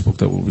the next book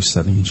that we'll be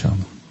studying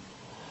inshallah.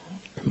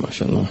 ما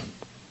شاء الله.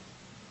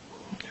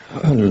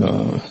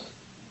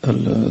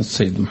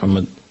 السيد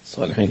محمد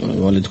صالحين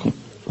والدكم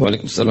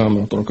وعليكم السلام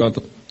ورحمة الله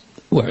وبركاته،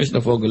 وعشنا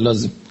فوق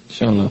اللازم إن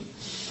شاء الله،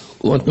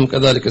 وأنتم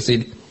كذلك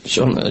سيدي إن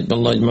شاء الله.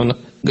 الله يجمعنا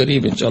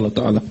قريب إن شاء الله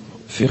تعالى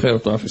في خير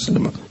وطاعة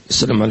السلام.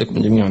 السلام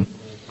عليكم جميعا.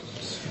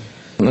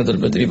 ندى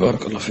البدري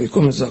بارك الله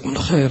فيكم جزاكم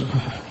الله خير.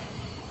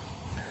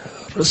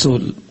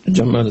 الرسول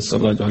جمال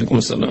السراج عليكم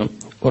السلام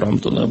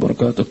ورحمة الله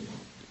وبركاته،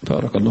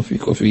 بارك الله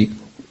فيك وفي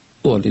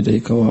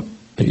والديك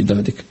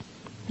وأجدادك.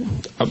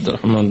 عبد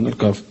الرحمن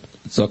الكاف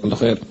جزاك الله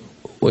خير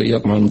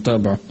وإياكم على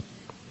المتابعة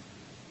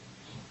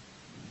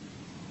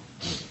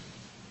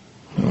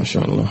ما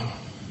شاء الله.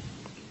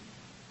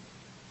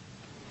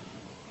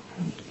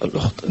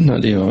 الأخت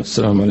نادية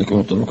السلام عليكم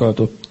ورحمة الله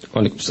وبركاته.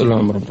 وعليكم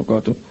السلام ورحمة الله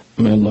وبركاته.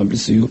 May Allah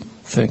bless you.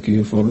 Thank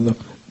you for the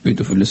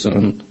beautiful lesson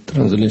and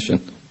translation.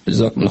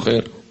 جزاكم الله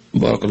خير.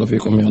 بارك الله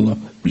فيكم. May Allah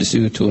bless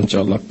you too إن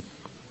شاء الله.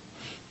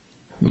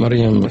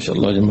 مريم ما شاء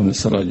الله جمال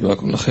السراج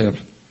جزاكم الله خير.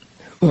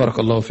 بارك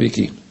الله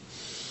فيك.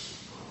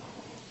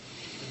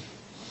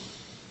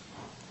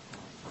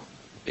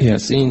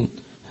 ياسين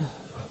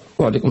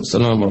وعليكم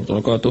السلام ورحمة الله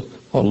وبركاته.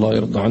 والله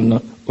يرضى عنا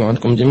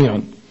وعنكم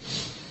جميعا.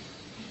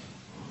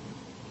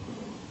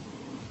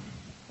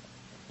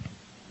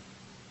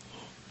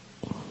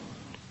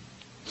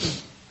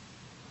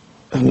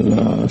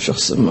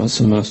 الشخص ما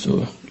سماه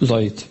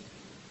لايت.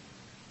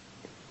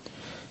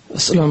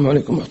 السلام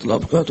عليكم ورحمة الله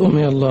وبركاته.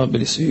 May Allah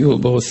bless you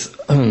both.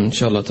 إن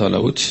شاء الله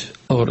تعالى. Which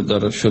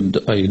order should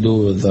I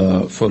do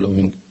the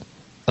following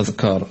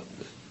أذكار؟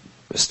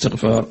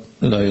 استغفار،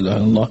 لا إله إلا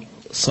الله،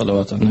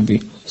 صلوات على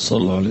النبي صلى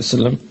الله عليه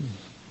وسلم.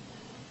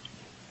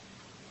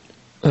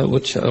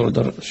 which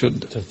order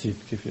should؟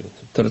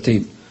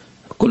 ترتيب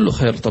كله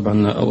خير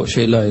طبعا. أول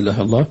شيء لا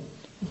إله إلا الله،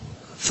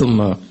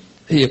 ثم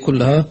هي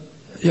كلها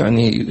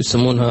يعني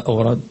يسمونها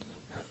أوراد،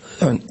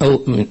 يعني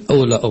أو من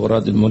أولى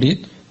أوراد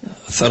المريد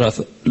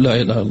ثلاثة: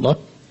 لا إله إلا الله،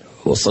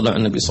 والصلاة على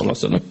النبي صلى الله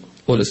عليه وسلم،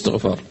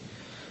 والاستغفار.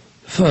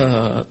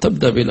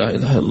 فتبدأ بلا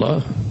إله إلا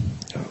الله،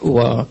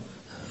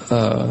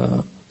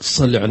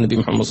 وتصلي على النبي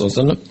محمد صلى الله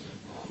عليه وسلم،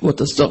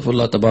 وتستغفر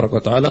الله تبارك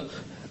وتعالى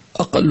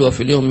أقلها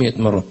في اليوم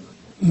 100 مرة،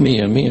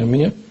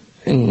 100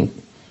 إن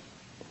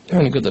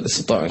يعني قدر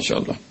الاستطاعة إن شاء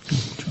الله.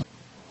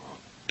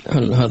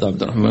 هذا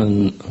عبد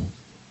الرحمن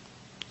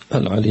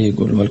العلي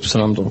يقول وعليكم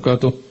السلام ورحمة الله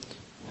وبركاته.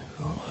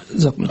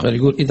 جزاكم الله خير.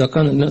 يقول إذا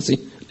كان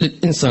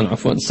للإنسان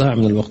ساعة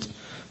من الوقت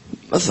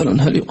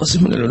مثلا هل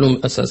يقسم من العلوم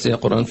الأساسية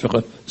قرآن،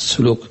 فقه،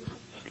 سلوك،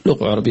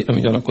 لغة عربية، أم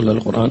يجعل كلها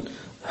القرآن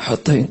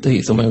حتى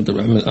ينتهي ثم يبدأ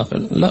بالعلم الآخر؟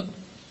 لا،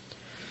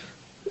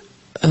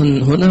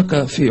 أن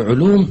هناك في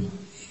علوم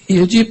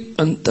يجب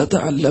أن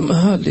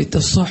تتعلمها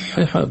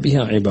لتصحح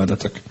بها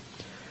عبادتك.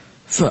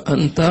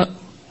 فأنت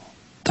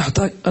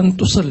تحتاج أن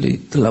تصلي،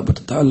 لابد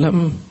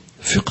تتعلم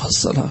فقه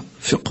الصلاة،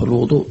 فقه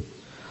الوضوء،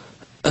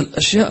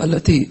 الأشياء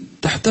التي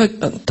تحتاج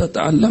أن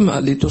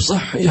تتعلمها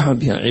لتصحح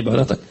بها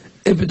عبادتك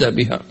ابدأ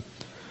بها.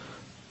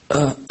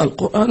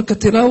 القرآن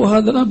كتلاوة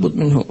هذا لابد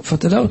منه.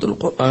 فتلاوة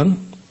القرآن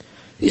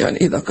يعني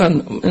إذا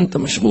كان أنت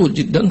مشغول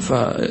جدا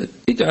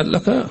فاجعل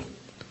لك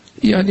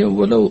يعني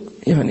ولو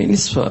يعني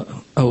نصف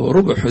أو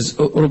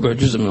ربع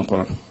جزء من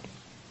القرآن.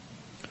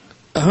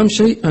 أهم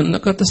شيء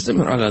أنك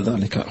تستمر على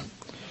ذلك،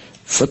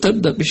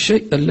 فتبدأ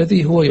بالشيء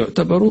الذي هو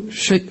يعتبر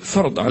شيء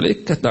فرض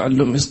عليك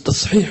كتعلم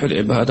تصحيح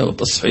العبادة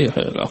وتصحيح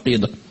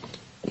العقيدة.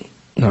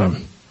 نعم.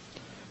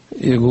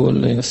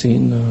 يقول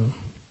ياسين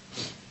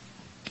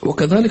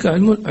وكذلك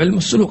علم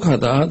السلوك،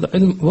 هذا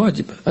علم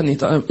واجب أن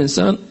يتعلم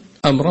إنسان.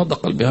 أمراض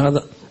قلبي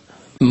هذا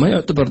ما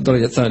يعتبر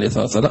درجة ثانية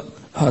ثالثة، لا،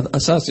 هذا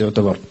أساس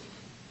يعتبر.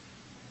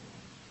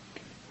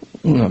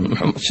 نعم.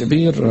 محمد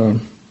شبير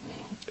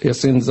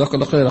ياسين جزاك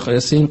الله خير أخي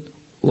ياسين،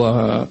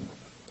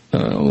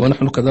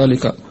 ونحن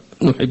كذلك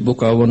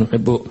نحبك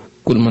ونحب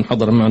كل من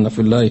حضر معنا في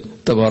الله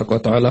تبارك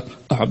وتعالى.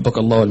 أحبك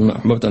الله لما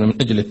أحببتنا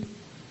من أجله.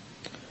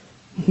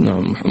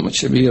 نعم. محمد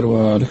شبير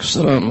وعليكم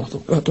السلام ورحمة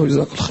الله وبركاته.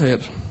 جزاك الله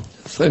خير.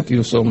 Thank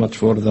you so much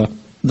for the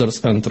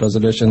درس and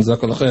translation.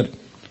 جزاك الله خير.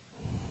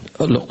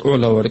 الأخت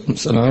علا وعليكم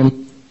السلام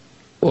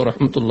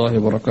ورحمة الله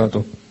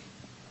وبركاته.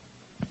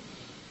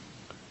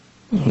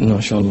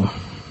 ما شاء الله.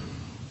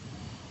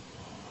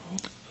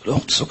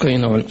 الأخت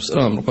سكينة وعليكم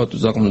السلام ورحمة الله.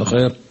 جزاكم الله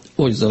خير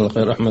وجزا الله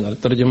خير أحمد على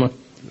الترجمة.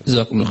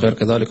 جزاكم الله خير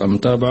كذلك على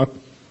المتابعة.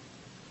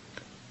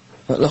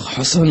 الأخ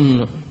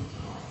حسن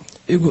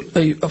يقول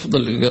أي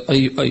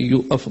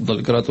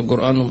أفضل قراءة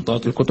القرآن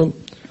ومطالعة الكتب؟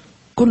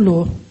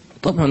 كله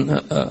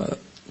طبعا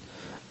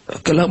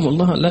كلام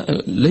الله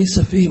ليس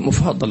فيه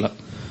مفاضلة،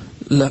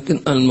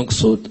 لكن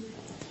المقصود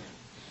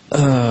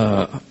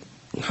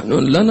نحن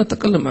لا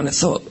نتكلم عن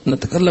الثواب،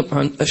 نتكلم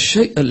عن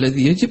الشيء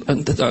الذي يجب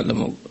أن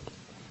تتعلمه.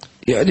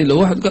 يعني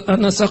لو واحد قال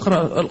أنا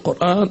سأقرأ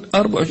القرآن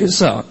 24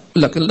 ساعة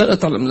لكن لا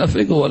أتعلم لا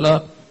فقه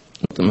ولا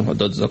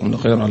جزاكم الله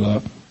خير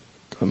على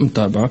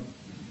المتابعة.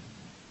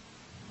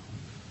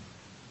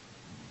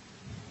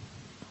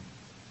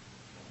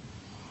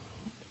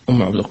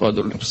 أم عبد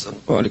القادر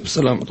وعليكم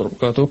السلام ورحمة الله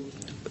وبركاته.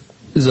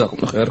 جزاكم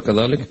الله خير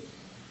كذلك.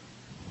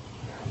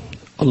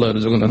 الله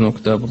يرزقنا أنه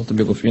كتاب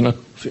وتطبيقه فينا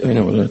في أين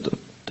ولا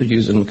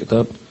تجهيز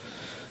الكتاب.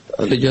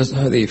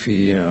 الإجازة هذه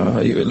في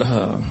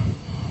لها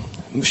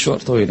مشوار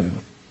طويل.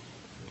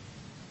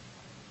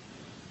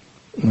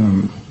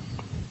 نعم.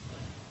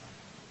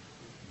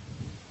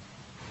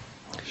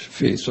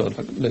 في سؤال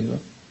حق ليلى.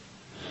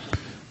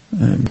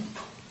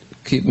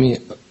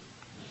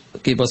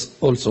 keep us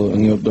also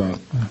in your دعاء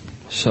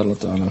إن شاء الله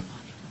تعالى.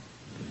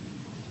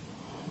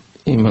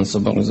 إيمان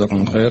صبر جزاكم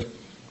الله خير.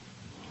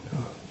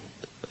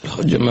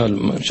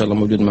 جمال إن شاء الله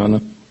موجود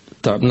معنا.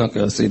 تعبناك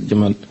يا سيد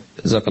جمال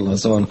جزاك الله،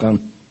 سواء كان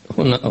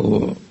هنا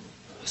أو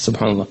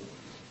سبحان الله.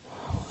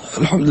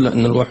 الحمد لله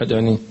أن الواحد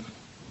يعني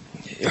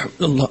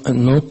يحمد الله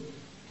أنه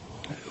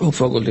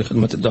وفق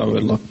لخدمة الدعوة إلى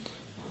الله.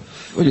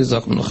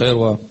 وجزاكم الله خير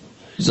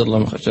وجزا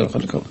الله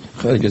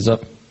خير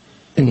جزاء.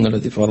 إن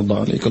الذي فرض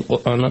عليك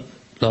القرآن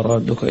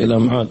لرادك إلى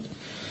معاد.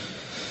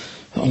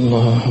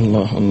 الله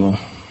الله الله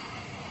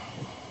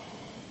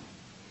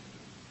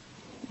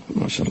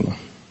ما شاء الله.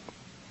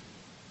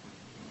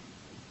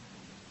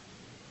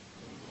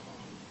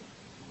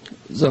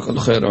 جزاك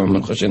الله خير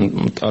ومن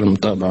خشين على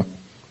المتابعة.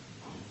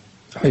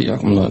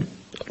 حياكم الله.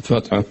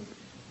 الفاتحة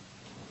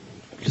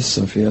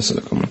لسه في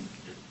أسئلة كمان.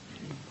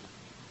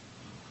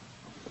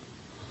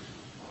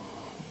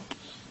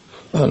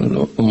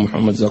 أم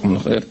محمد جزاكم الله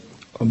خير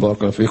وبارك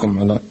الله فيكم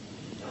على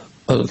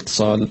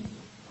الاتصال.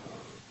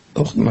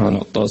 أخذ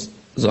معنا الطاس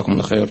جزاكم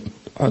الله خير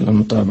على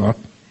المتابعة.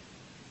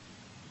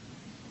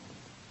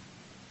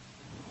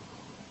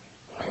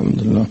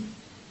 الحمد لله.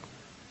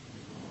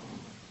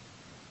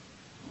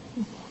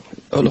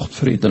 الأخت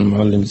فريدة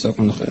المعلم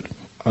جزاكم الله خير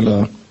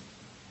على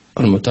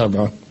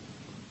المتابعة.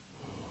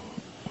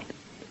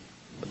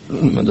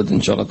 المدد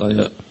إن شاء الله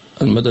تعالى.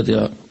 المدد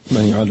يا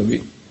بني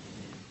علوي.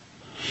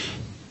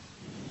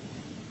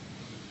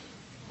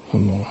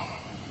 الله.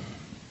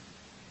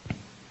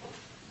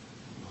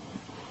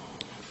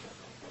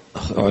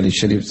 أخ علي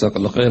الشريف جزاك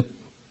الله خير.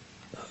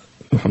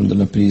 الحمد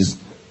لله. please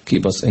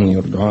keep us in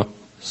your دعاء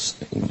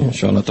إن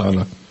شاء الله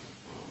تعالى.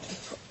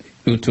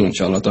 you too إن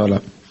شاء الله تعالى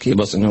keep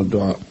us in your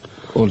دعاء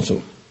also.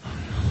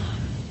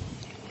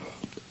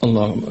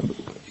 الله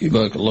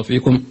يبارك الله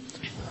فيكم.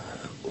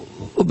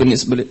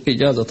 وبالنسبة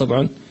للإجازة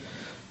طبعا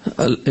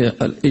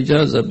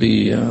الإجازة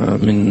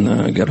من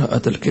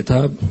قراءة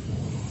الكتاب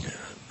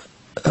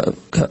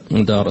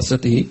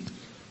كمدارسته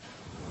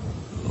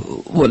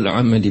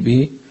والعمل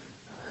به،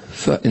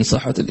 فإن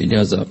صحت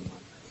الإجازة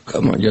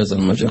كما جاز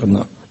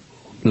مشايخنا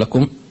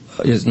لكم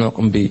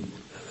أجزناكم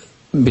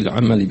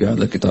بالعمل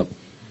بهذا الكتاب.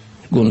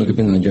 قلنا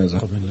قبل الإجازة.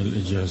 قبل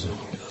الإجازة.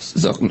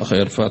 جزاكم الله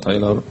خير. الفاتحة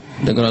إلى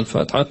نقرأ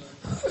الفاتحة،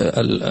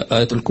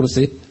 آية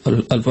الكرسي،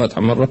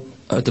 الفاتحة مرة،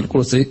 آية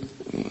الكرسي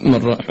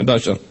مرة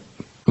 11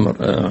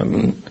 مرة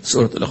من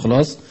سورة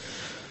الإخلاص،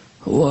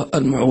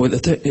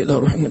 والمعوذتين إلى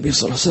روح النبي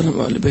صلى الله عليه وسلم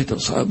وآل بيت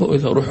وصحابه،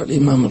 وإلى روح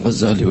الإمام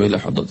الغزالي، وإلى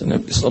حضرة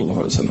النبي صلى الله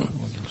عليه وسلم.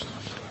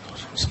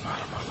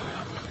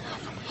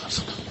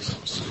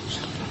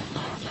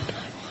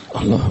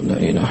 الله لا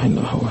إله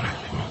إلا هو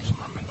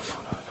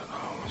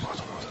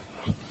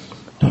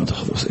لا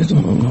تأخذ سيدنا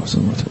الله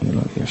سماوات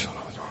إلا يشاء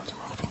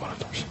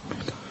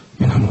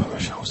من هم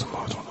وشاء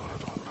سماوات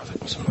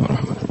بسم الله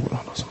الرحمن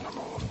الرحيم.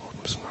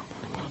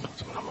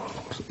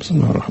 بسم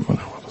الله الرحمن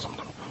الرحيم.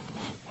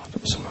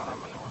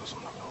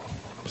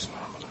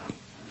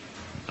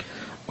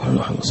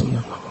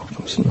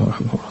 بسم الله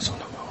الرحمن الرحيم.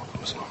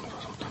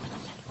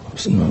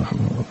 بسم الله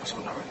الرحمن الرحيم.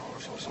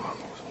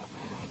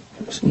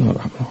 بسم الله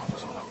الرحمن الرحيم.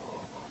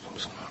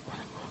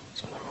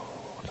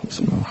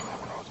 بسم الله الرحمن الرحيم.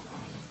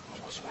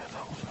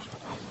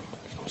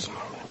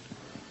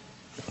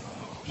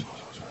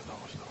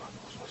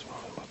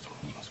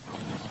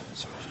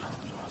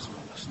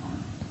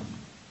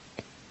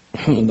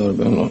 الحمد لله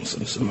رب العالمين،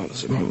 والصلاة على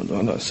سيدنا محمد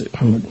وعلى سيدنا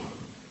محمد.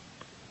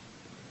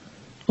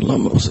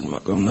 اللهم وصل ما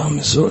قمناه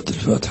من سورة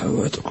الفاتحة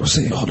وآية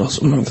الكرسي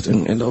خلاص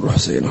ومعذرة إلى روح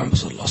سيدنا محمد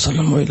صلى الله عليه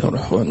وسلم، وإلى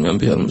روح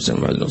الأنبياء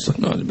المسلمين وعلى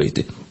وصلنا على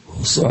بيته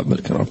والصحابة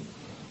الكرام،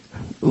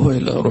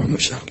 وإلى روح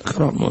مشايخ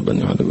الكرام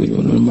وبني علوي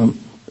والإمام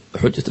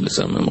حجة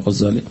الإسلام الإمام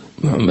الغزالي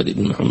محمد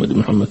بن محمد بن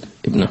محمد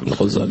ابن أحمد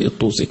الغزالي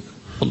الطوسي.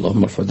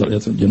 اللهم ارفع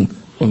درجات الجنة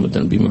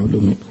ومدن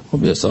بمعلومهم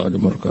وبأسائل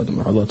مركات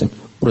محاضاتهم،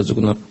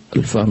 ورزقنا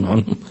الفهم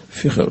عنهم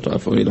في خير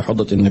وتعافى إلى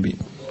حضرة النبي.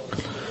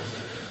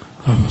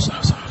 اللهم صل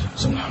على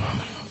سيدنا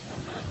محمد.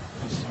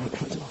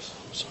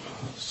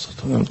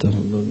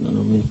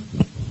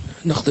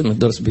 نختم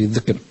الدرس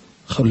بالذكر،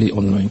 خلي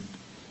أونلاين.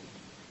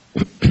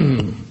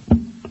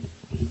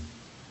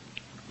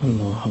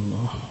 الله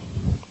الله.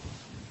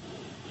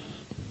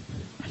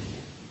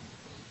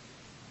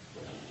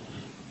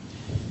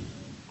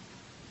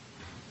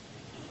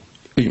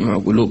 اجمع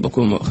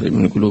قلوبكم واخرج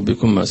من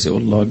قلوبكم ما سوى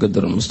الله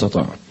قدر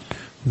المستطاع.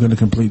 We're going to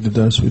complete the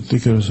dars with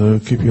dhikr, so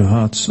keep your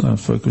hearts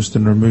focused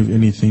and remove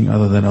anything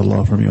other than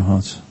Allah from your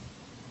hearts.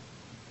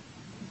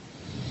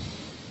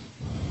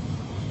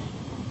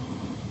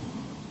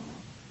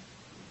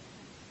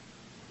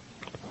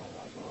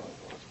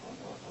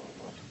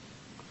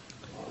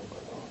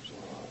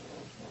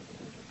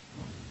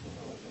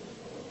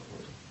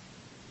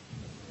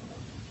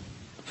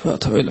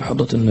 فاتحة إلى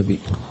حضرة النبي.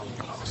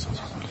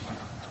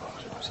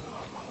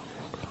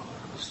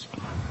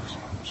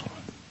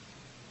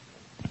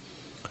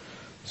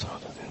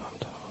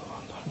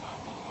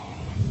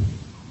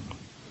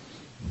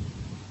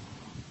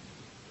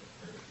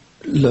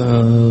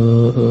 لا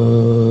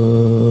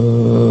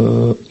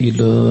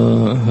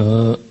إله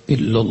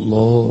إلا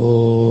الله.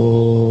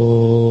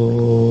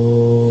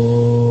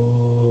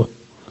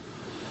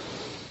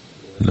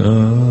 لا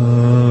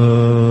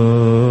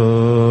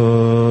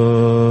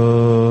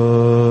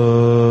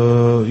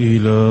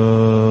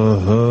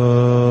إله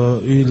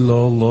إلا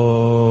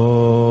الله.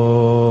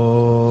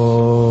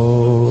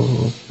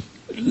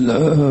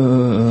 لا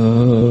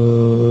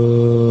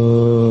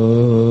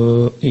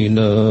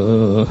إله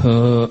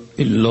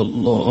إلا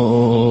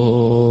الله.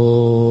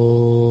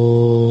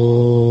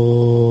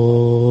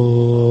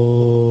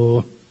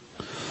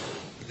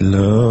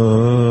 لا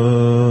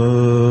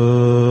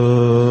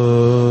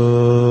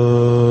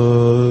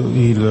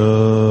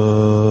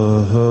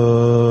إله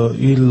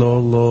إلا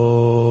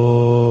الله.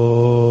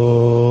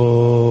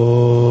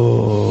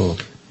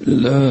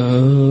 لا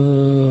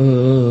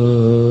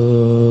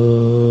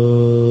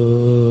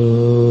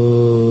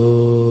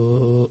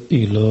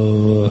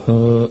إله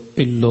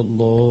إلا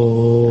الله.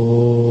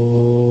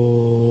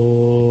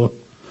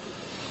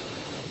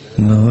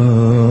 لا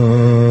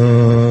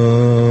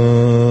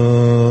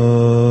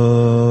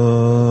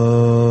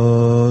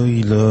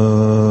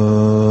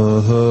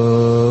إله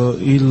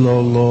إلا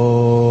الله.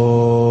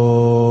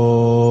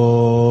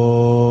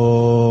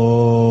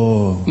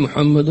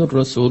 محمد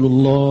رسول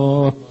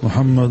الله.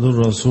 محمد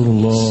رسول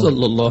الله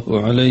صلى الله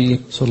عليه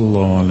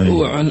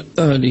وعلى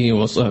آله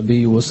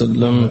وصحبه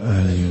وسلم.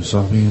 آله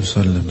وصحبه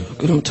وسلم.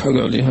 كلمة حق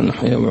عليها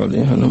نحيا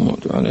وعليها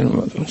نموت وعليها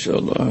نموت إن شاء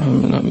الله.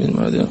 آمين آمين.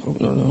 ما ذي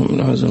خوفنا لهم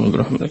من حزن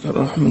برحمتك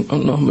الرحمن.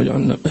 اللهم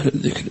اجعلنا أهل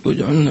الذكر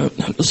واجعلنا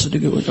أهل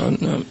الصدق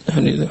واجعلنا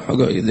أهل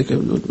حقائق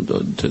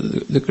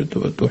ذكر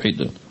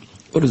التوحيد،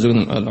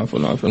 وارزقنا العفو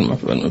والعافية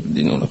والمعافاة في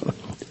الدين والآخرة.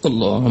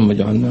 اللهم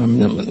اجعلنا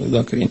من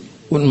الذاكرين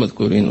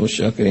والمذكورين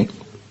والشاكرين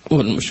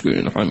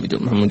والمشكورين الحامدين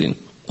المحمودين.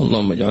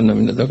 اللهم اجعلنا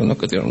من الذاكرين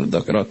كثيرا من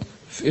الذاكرات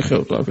في خير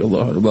وفي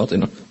الظاهر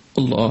والباطنة.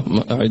 اللهم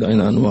أعد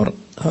علينا أنوار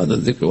هذا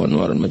الذكر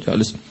وأنوار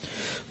المجالس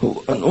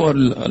وأنوار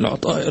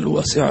العطايا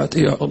الواسعات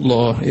يا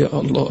الله يا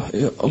الله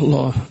يا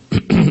الله.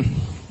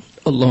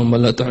 اللهم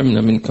لا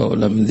تعمنا منك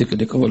ولا من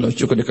ذكرك ولا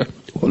شكرك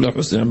ولا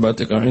حسن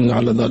عبادتك عنا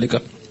على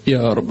ذلك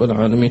يا رب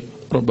العالمين.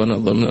 ربنا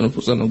ظلمنا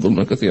أنفسنا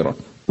ظلما كثيرا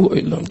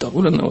وإن لم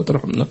تغفر لنا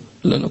وترحمنا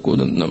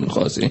لنكونن من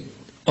الخاسرين.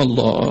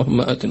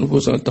 اللهم آت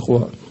نفوسنا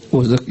تقواها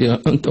وزكها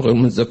أنت غير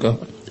من زكاها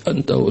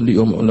أنت ولي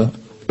مولاها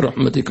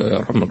برحمتك يا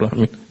أرحم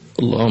الراحمين.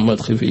 اللهم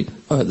ادخل في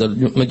هذا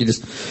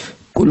المجلس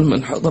كل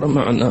من حضر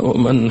معنا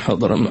ومن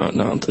حضر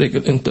معنا عن طريق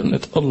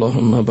الإنترنت،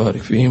 اللهم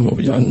بارك فيهم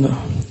واجعلنا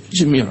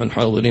جميعا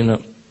حاضرين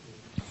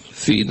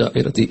في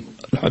دائرة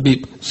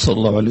الحبيب صلى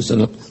الله عليه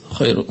وسلم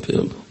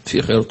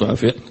في خير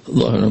وعافية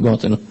ظاهرنا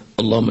باطنا.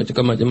 اللهم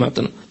كما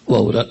جمعتنا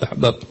وأولاد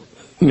الأحباب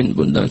من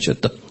بلدان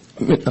شتى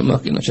من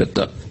أماكن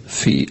شتى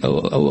في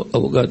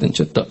أوقات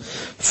شتى،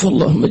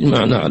 فاللهم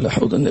اجمعنا على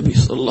حوض النبي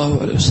صلى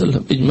الله عليه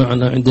وسلم،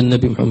 اجمعنا عند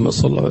النبي محمد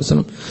صلى الله عليه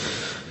وسلم،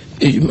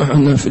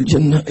 اجمعنا في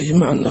الجنة،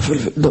 اجمعنا في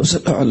الفردوس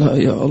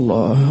الأعلى يا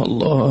الله.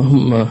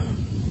 اللهم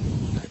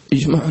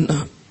اجمعنا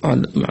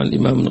مع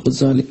الإمام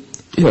الغزالي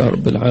يا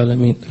رب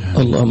العالمين.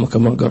 اللهم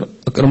كما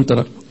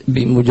أكرمتنا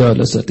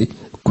بمجالسة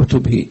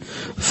كتبه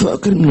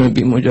فأكرمنا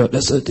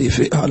بمجالسته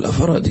في أعلى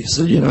فرادي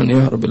سجنا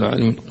يا رب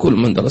العالمين. كل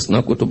من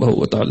درسنا كتبه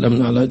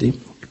وتعلمنا على دين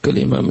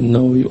كالإمام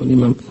النووي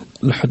والإمام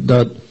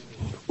الحداد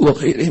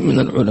وغيرهم من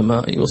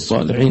العلماء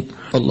والصالحين،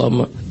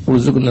 اللهم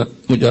ارزقنا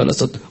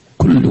مجالسة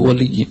كل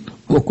ولي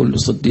وكل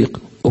صديق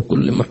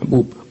وكل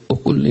محبوب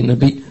وكل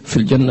نبي في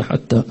الجنة،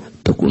 حتى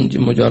تكون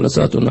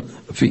مجالساتنا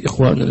في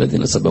إخواننا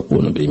الذين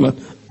سبقونا بالإيمان،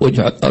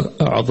 واجعل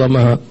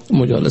أعظمها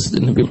مجالسة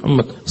النبي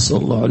محمد صلى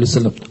الله عليه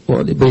وسلم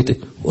وآل بيته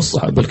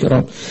والصحابة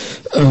الكرام.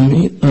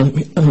 آمين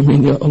آمين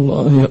آمين يا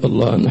الله يا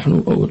الله.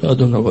 نحن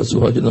أولادنا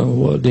وأزواجنا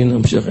ووالدينا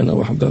ومشايخنا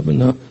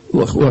وأحبابنا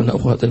وأخواننا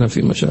وأخواتنا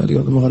في مشارق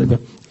المغرب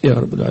يا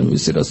رب العالمين.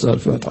 سير السال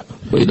الفاتحة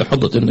وإلى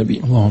حضرة النبي.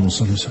 اللهم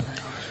صل وسلم.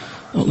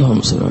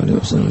 اللهم صل عليه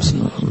وسلم.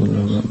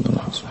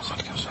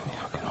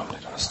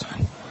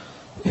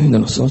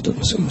 إننا الصلاة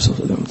والسلام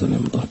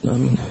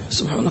آمين.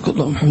 سبحانك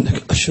اللهم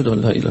وبحمدك أشهد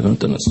أن لا إله إلا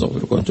أنت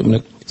نستغفرك ونتوب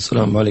إليك.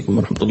 السلام عليكم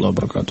ورحمة الله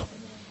وبركاته.